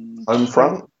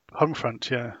 Homefront,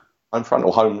 yeah. Homefront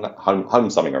or home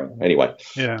something around. Anyway,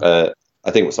 yeah. I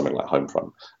think it was something like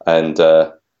Homefront, and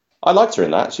I liked her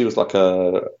in that. She was like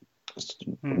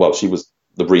she was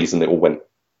the reason it all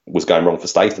was going wrong for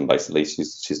Statham. Basically,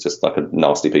 she's just like a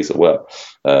nasty piece of work,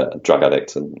 drug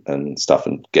addict and stuff,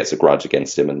 and gets a grudge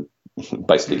against him, and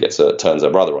basically turns her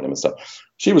brother on him and stuff.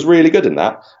 She was really good in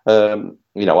that.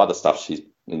 other stuff. She's,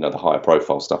 the higher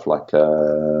profile stuff like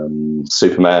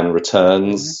Superman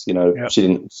Returns. Yep.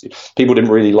 People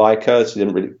didn't really like her.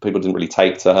 People didn't really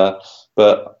take to her.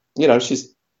 But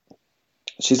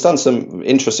she's done some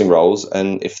interesting roles.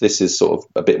 And if this is sort of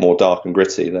a bit more dark and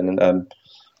gritty, then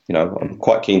I'm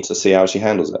quite keen to see how she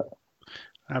handles it.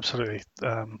 Absolutely.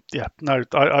 I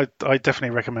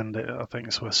definitely recommend it. I think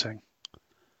it's worth seeing.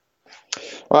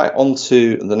 Right, on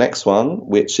to the next one,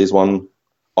 which is one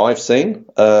I've seen.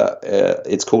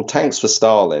 It's called Tanks for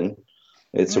Stalin.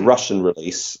 It's a Russian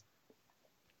release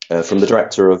from the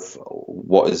director of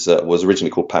what was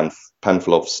originally called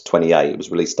Panfilov's 28. It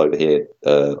was released over here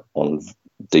on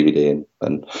DVD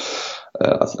and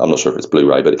I'm not sure if it's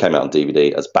Blu-ray, but it came out on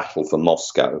DVD as Battle for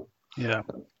Moscow. Yeah.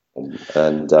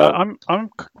 And I'm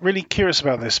really curious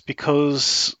about this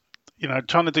because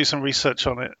trying to do some research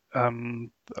on it,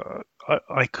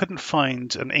 I couldn't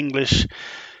find an English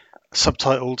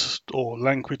subtitled or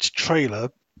language trailer.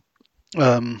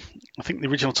 I think the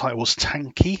original title was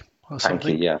Tanky or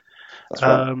something. Tanky, yeah, that's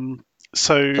right.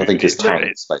 So I think it's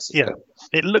tanks, basically. Yeah,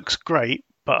 it looks great,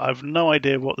 but I've no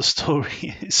idea what the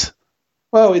story is.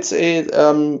 Well, it's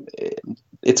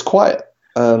quite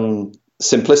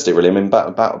simplistic, really. I mean,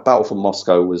 Battle for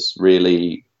Moscow was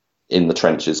really in the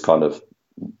trenches kind of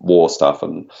war stuff,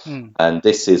 and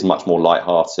this is much more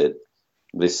lighthearted.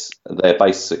 They're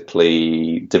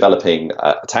basically developing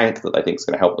a tank that they think is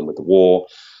going to help them with the war,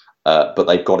 but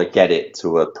they've got to get it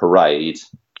to a parade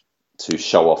to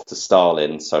show off to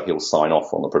Stalin so he'll sign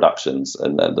off on the productions.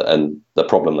 And the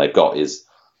problem they've got is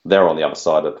they're on the other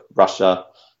side of Russia.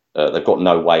 They've got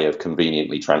no way of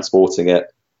conveniently transporting it.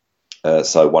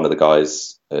 So one of the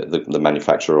guys, the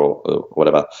manufacturer or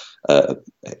whatever,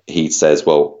 he says,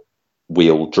 well,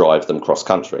 we'll drive them cross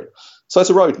country. So it's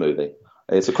a road movie.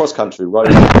 It's a cross country road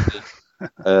movie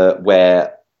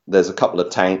where there's a couple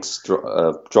of tanks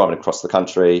driving across the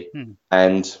country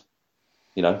and,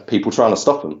 people trying to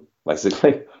stop them,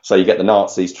 basically. So you get the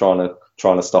Nazis trying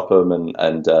to stop them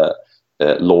and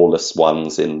lawless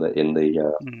ones in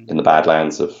the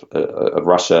Badlands of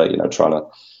Russia,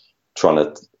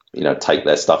 trying to take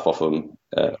their stuff off them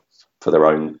for their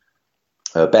own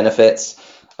benefits.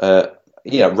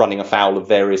 Running afoul of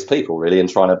various people, really, and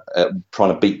trying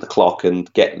to beat the clock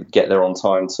and get there on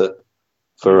time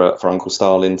for Uncle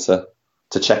Stalin to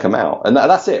check them out. And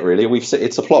that's it, really.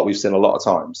 It's a plot we've seen a lot of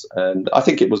times, and I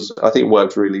think it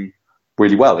worked really,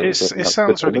 really well. It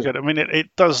sounds really good. I mean, it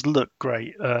does look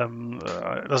great.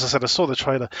 As I said, I saw the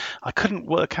trailer. I couldn't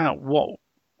work out what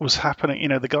was happening.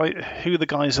 Who the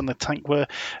guys in the tank were.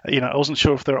 I wasn't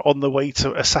sure if they're on the way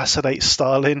to assassinate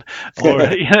Stalin, or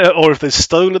or if they've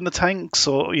stolen the tanks,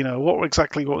 or what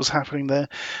was happening there.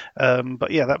 But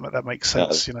yeah, that makes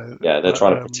sense. They're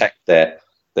trying to protect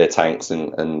their tanks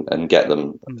and get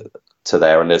them to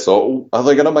there, and they're sort of, are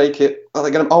they going to make it? Are they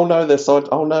going to? Oh no, they're side.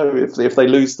 Oh no, if they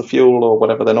lose the fuel or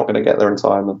whatever, they're not going to get there in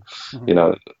time, and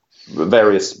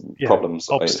various problems,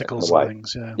 obstacles, and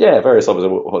things. Various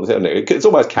obstacles. It's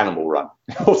almost Cannonball Run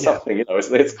or something.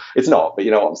 It's not, but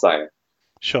you know what I'm saying.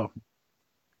 Sure.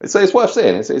 It's worth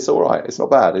seeing. It's all right. It's not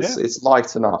bad. It's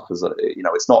light enough as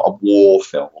it's not a war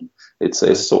film. It's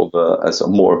sort of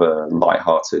more of a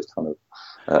light-hearted kind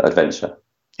of adventure.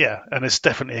 Yeah, and it's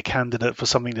definitely a candidate for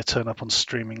something to turn up on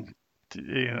streaming,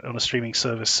 on a streaming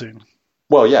service soon.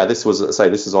 Well, yeah, this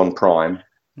is on Prime.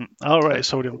 Oh, right,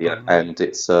 it's already on Prime. Yeah, and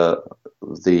it's what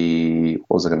was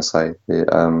I going to say?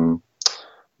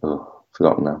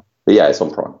 Forgotten now. But yeah, it's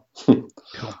on Prime.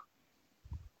 Cool.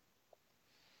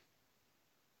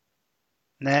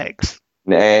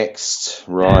 Next,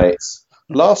 right.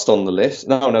 Last on the list.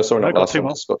 No, sorry, not last. I've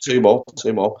got two more.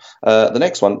 The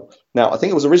next one. Now, I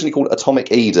think it was originally called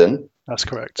Atomic Eden. That's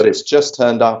correct. But it's just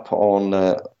turned up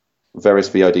on various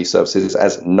VOD services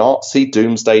as Nazi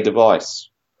Doomsday Device.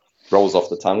 Rolls off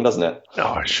the tongue, doesn't it?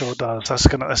 Oh, it sure does. That's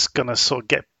gonna sort of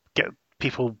get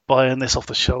people buying this off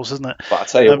the shelves, isn't it? But I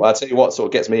tell you what sort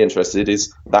of gets me interested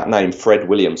is that name, Fred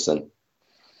Williamson.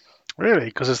 Really?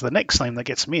 Because it's the next name that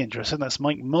gets me interested, and that's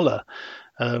Mike Muller.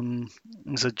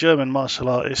 He's a German martial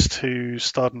artist who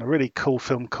starred in a really cool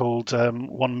film called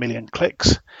 1 Million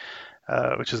Clicks,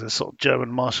 which is a sort of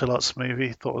German martial arts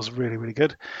movie. Thought it was really, really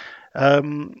good.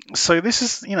 So this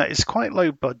is, it's quite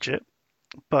low budget,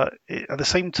 but at the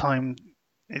same time,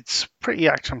 it's pretty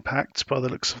action-packed by the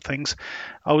looks of things.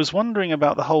 I was wondering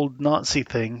about the whole Nazi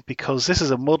thing because this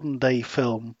is a modern-day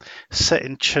film set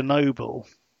in Chernobyl.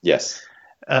 Yes.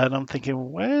 And I'm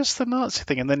thinking, where's the Nazi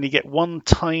thing? And then you get one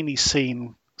tiny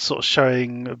scene sort of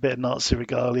showing a bit of Nazi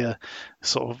regalia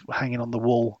sort of hanging on the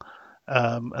wall.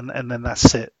 And then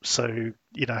that's it. So,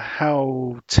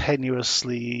 how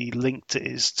tenuously linked it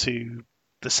is to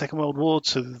the Second World War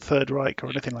to the Third Reich or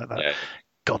anything like that. Yeah.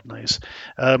 God knows.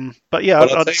 But yeah,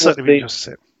 Well, I'd certainly be interested to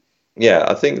see it. Yeah,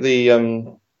 I think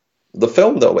the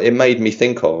film that it made me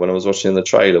think of when I was watching the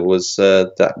trailer was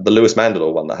the Lewis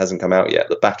Mandel one that hasn't come out yet,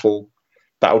 the Battle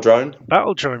Drone.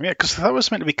 Battle Drone, yeah, because that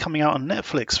was meant to be coming out on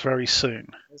Netflix very soon.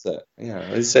 Is it? Yeah,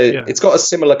 it's got a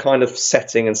similar kind of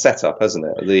setting and setup, hasn't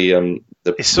it? The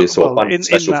sort of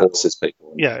special forces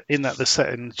people. Yeah, in that the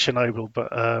set in Chernobyl, but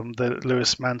the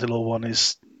Lewis Mandel one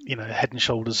is head and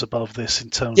shoulders above this in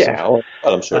terms of well,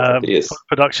 I'm sure it probably is.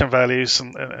 Production values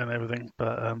and everything.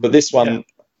 But this one,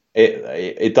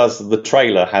 it does. The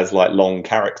trailer has like long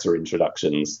character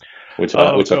introductions, which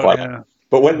I quite like.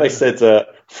 But when they said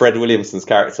Fred Williamson's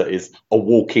character is a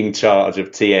walking charge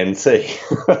of TNT,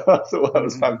 I thought that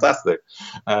was fantastic.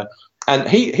 And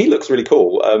he looks really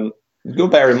cool. You'll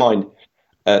bear in mind,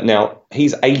 now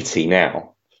he's 80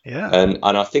 now. Yeah.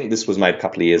 And I think this was made a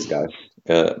couple of years ago.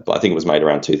 But I think it was made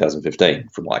around 2015,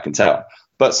 from what I can tell.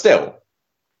 But still,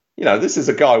 this is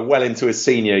a guy well into his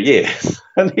senior years,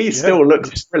 and he still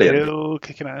looks brilliant. Still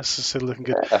kicking ass, still looking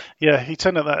good. Yeah, he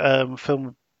turned out that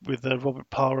film with Robert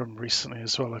Parham recently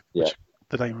as well. Which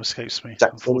the name escapes me.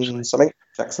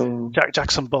 Jackson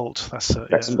Bolt. That's it.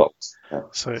 Jackson Bolt. Yeah.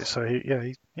 So he's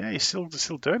still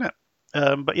doing it.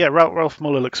 But yeah, Ralph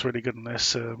Muller looks really good in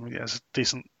this. He has a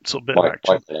decent sort of bit of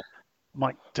action.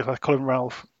 Mike, did I call him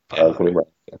Ralph? Yeah, I'll call him Ralph.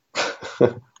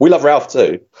 Yeah. We love Ralph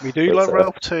too. We do love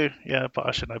Ralph too. Yeah, but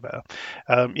I should know better.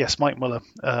 Yes, Mike Muller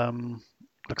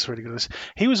looks really good.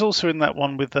 He was also in that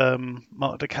one with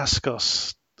Mark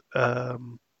Dacascos,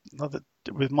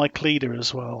 with Mike Leader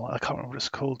as well. I can't remember what it's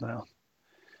called now.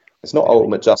 It's not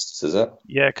Ultimate Justice, is it?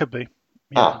 Yeah, it could be.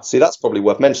 Yeah. See, that's probably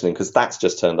worth mentioning because that's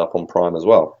just turned up on Prime as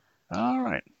well. All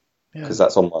right. Because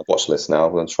that's on my watch list now.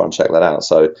 I'm going to try and check that out.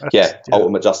 So,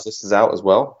 Ultimate Justice is out as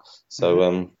well.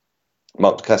 So,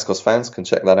 Mark Dacascos fans can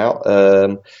check that out.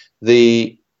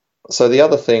 The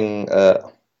other thing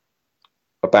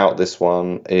about this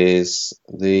one is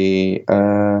the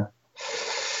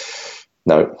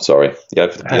no, sorry, you'll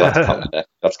have to cut me there. You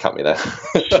have to cut me there.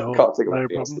 Sure, can't think of no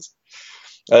anything else.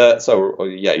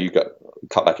 You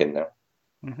cut back in now.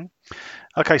 Mm-hmm.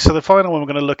 Okay, so the final one we're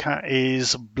going to look at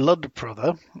is Blood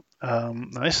Brother.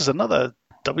 Now this is another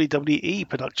WWE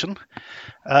production,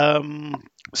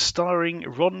 starring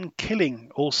Ron Killing,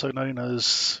 also known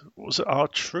as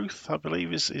R-Truth, I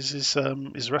believe is his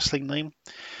wrestling name.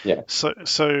 Yeah. So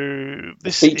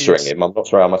this featuring him. I'm not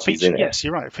sure how much he's in it. Yes,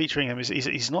 you're right. Featuring him.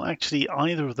 He's not actually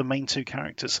either of the main two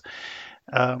characters.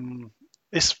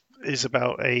 This is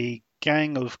about a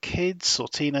gang of kids or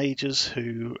teenagers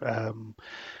who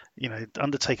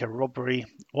undertake a robbery.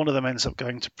 One of them ends up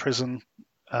going to prison.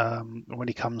 When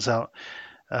he comes out,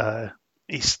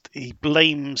 he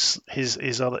blames his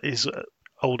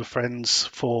older friends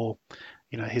for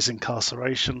his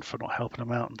incarceration, for not helping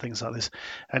him out and things like this,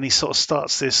 and he sort of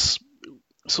starts this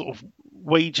sort of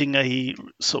waging a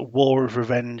sort of war of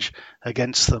revenge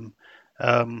against them.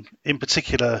 In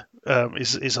particular,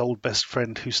 his old best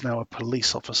friend, who's now a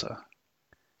police officer.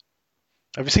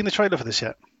 Have you seen the trailer for this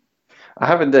yet? I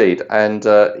have indeed, and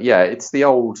it's the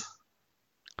old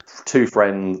two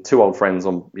old friends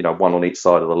on one on each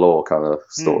side of the law kind of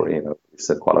story. You've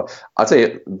said quite a lot. I tell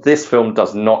you, this film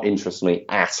does not interest me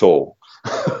at all.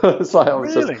 It's like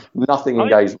really? Just nothing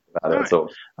engaging about it at all.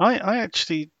 I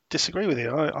actually disagree with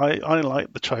you. I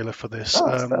like the trailer for this,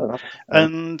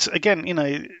 and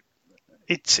again,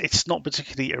 it's not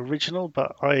particularly original,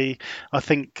 but I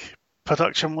think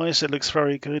production-wise it looks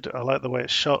very good. I like the way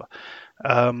it's shot.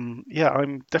 I'm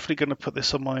definitely going to put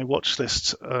this on my watch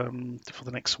list for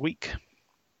the next week.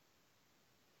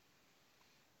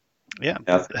 Yeah,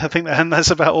 I think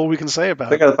that's about all we can say about it. I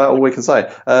think that's about all we can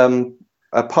say.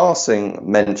 A passing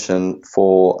mention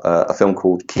for a film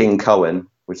called King Cohen,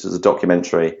 which is a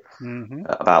documentary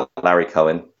about Larry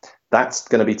Cohen. That's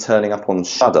going to be turning up on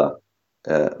Shudder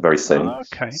very soon. Oh,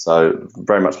 okay. So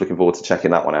very much looking forward to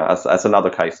checking that one out. That's another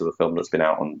case of a film that's been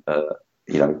out on,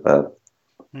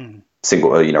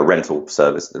 single,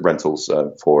 rentals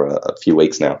for a few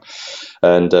weeks now.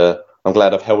 And I'm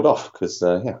glad I've held off because,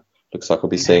 looks like I'll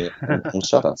be seeing it on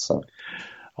Shudder. So.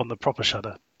 On the proper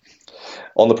Shudder.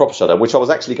 On the proper Shudder, which I was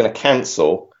actually going to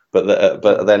cancel,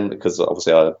 but then because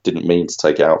obviously I didn't mean to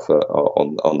take it out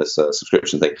on this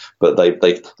subscription thing, but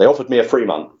they offered me a free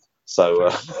month, so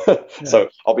so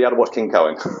I'll be able to watch King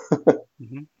Cohen.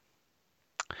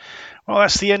 Well,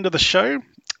 that's the end of the show.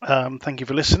 Thank you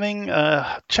for listening.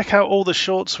 Check out all the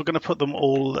shorts. We're going to put them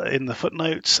all in the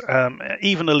footnotes,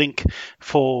 even a link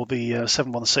for the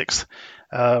 716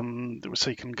 so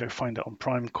you can go find it on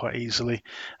Prime quite easily.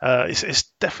 It's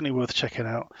definitely worth checking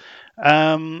out.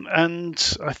 And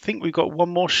I think we've got one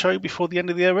more show before the end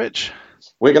of the year, Rich.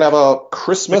 We're going to have our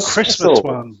Christmas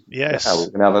one. Yes. Yeah,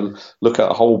 we're going to have a look at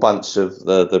a whole bunch of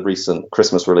the recent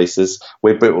Christmas releases.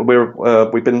 We've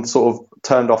been sort of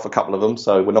turned off a couple of them,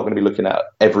 so we're not going to be looking at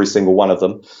every single one of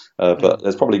them. But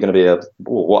there's probably going to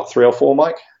be 3 or 4,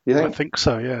 Mike? You think? I think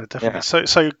so, yeah, definitely.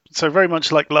 Yeah. So very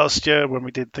much like last year when we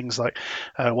did things like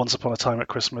Once Upon a Time at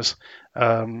Christmas,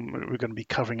 we're going to be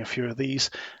covering a few of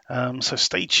these. So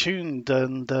stay tuned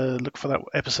and look for that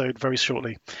episode very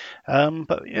shortly.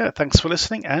 But yeah, thanks for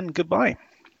listening and goodbye.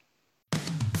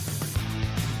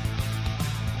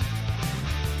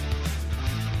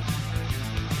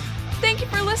 Thank you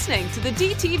for listening to the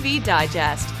DTV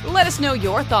Digest. Let us know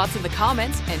your thoughts in the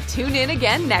comments and tune in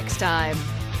again next time.